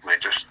 that we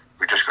just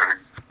got to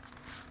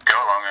go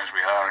along as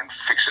we are and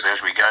fix it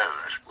as we go,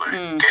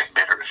 get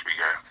better as we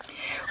go.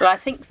 Well, I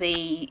think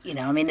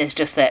there's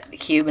just that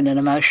human and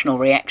emotional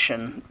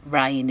reaction.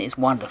 Rain is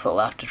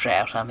wonderful after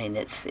drought.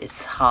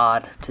 It's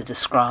hard to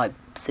describe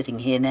sitting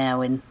here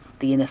now in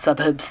the inner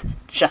suburbs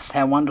just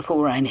how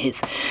wonderful rain is.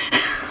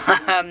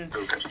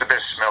 It's the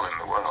best smell in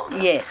the world.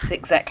 Yes,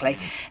 exactly.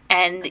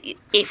 And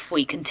if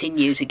we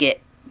continue to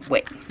get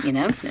wet,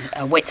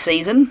 a wet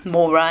season,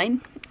 more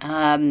rain,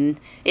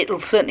 it'll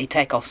certainly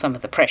take off some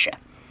of the pressure.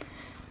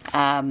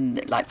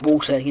 Like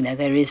water,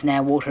 there is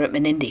now water at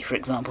Menindee, for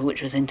example,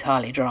 which was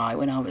entirely dry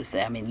when I was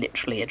there.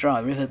 Literally a dry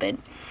riverbed.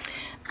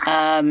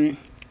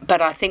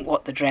 But I think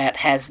what the drought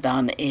has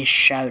done is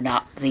shown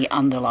up the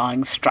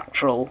underlying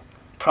structural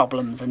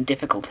problems and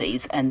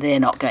difficulties, and they're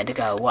not going to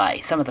go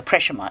away. Some of the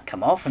pressure might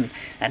come off, and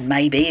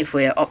maybe, if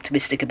we're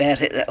optimistic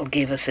about it, that'll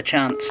give us a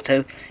chance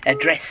to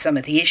address some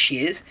of the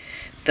issues,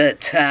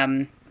 but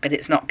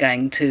it's not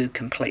going to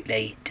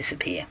completely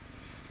disappear.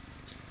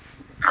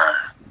 No.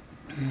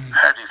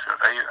 How do you feel?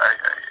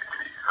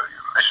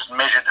 Is it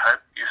measured hope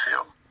you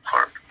feel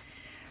for it?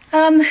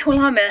 Well,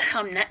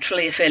 I'm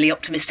naturally a fairly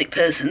optimistic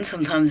person,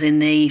 sometimes in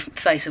the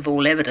face of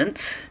all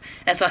evidence.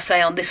 As I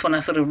say, on this one,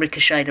 I sort of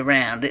ricocheted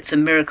around. It's a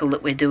miracle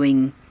that we're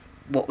doing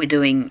what we're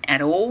doing at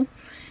all.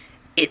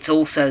 It's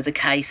also the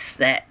case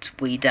that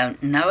we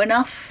don't know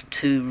enough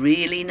to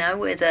really know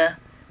whether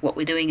what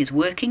we're doing is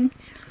working.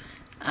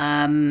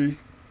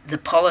 The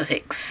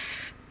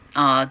politics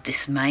are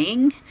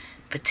dismaying,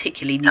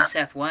 particularly New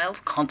South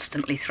Wales,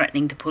 constantly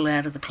threatening to pull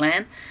out of the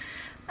plan.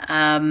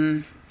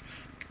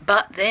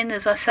 But then,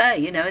 as I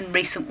say, in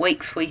recent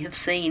weeks we have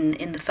seen,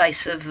 in the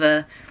face of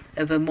a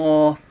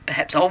more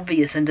perhaps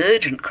obvious and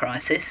urgent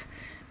crisis,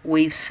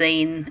 we've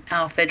seen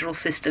our federal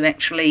system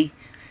actually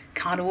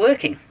kind of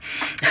working.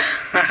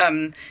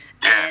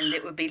 And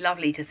it would be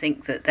lovely to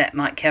think that that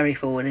might carry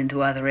forward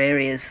into other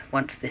areas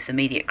once this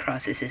immediate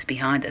crisis is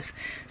behind us.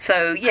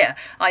 So, yeah,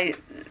 I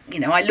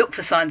look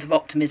for signs of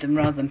optimism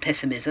rather than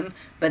pessimism,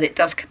 but it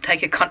does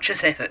take a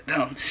conscious effort,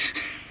 Don.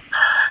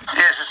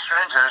 Yes, it's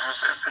strange, though.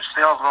 It's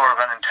the old law of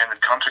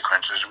unintended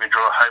consequences. We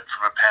draw hope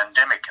from a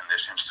pandemic in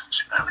this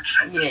instance, which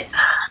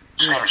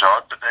seems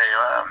odd, but there you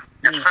are.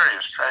 It's very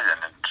Australian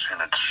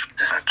in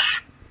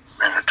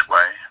its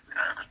way.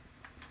 That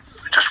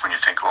just when you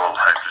think all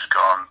hope is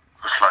gone,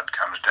 the flood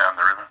comes down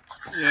the river.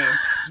 Yes.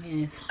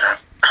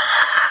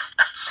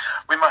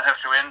 We might have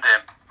to end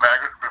there,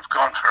 Margaret. We've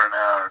gone for an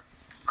hour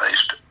at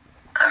least,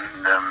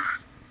 and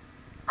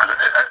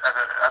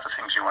other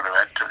things you want to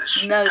add to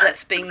this? No,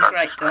 that's been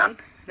great, Don.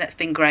 That's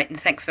been great, and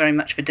thanks very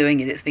much for doing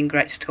it. It's been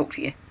great to talk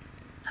to you.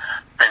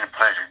 Been a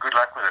pleasure. Good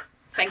luck with it.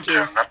 Thank you.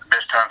 Not the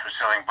best time for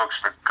selling books,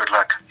 but good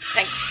luck.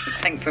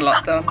 Thanks a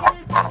lot, Don. All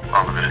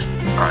the best.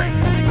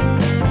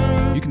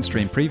 Bye. You can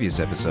stream previous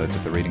episodes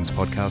of the Readings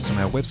Podcast on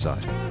our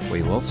website, where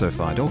you'll also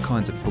find all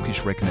kinds of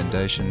bookish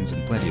recommendations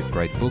and plenty of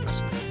great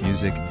books,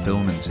 music,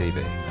 film and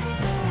TV.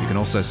 You can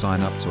also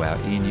sign up to our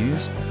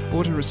e-news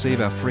or to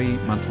receive our free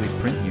monthly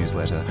print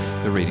newsletter,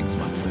 The Readings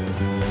Monthly.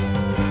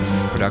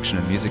 Production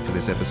and music for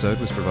this episode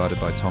was provided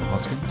by Tom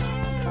Hoskins.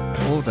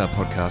 All of our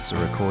podcasts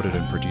are recorded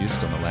and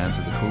produced on the lands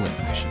of the Kulin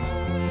Nation.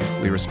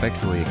 We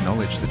respectfully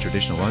acknowledge the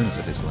traditional owners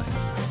of this land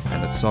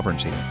and that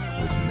sovereignty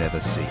was never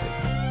ceded.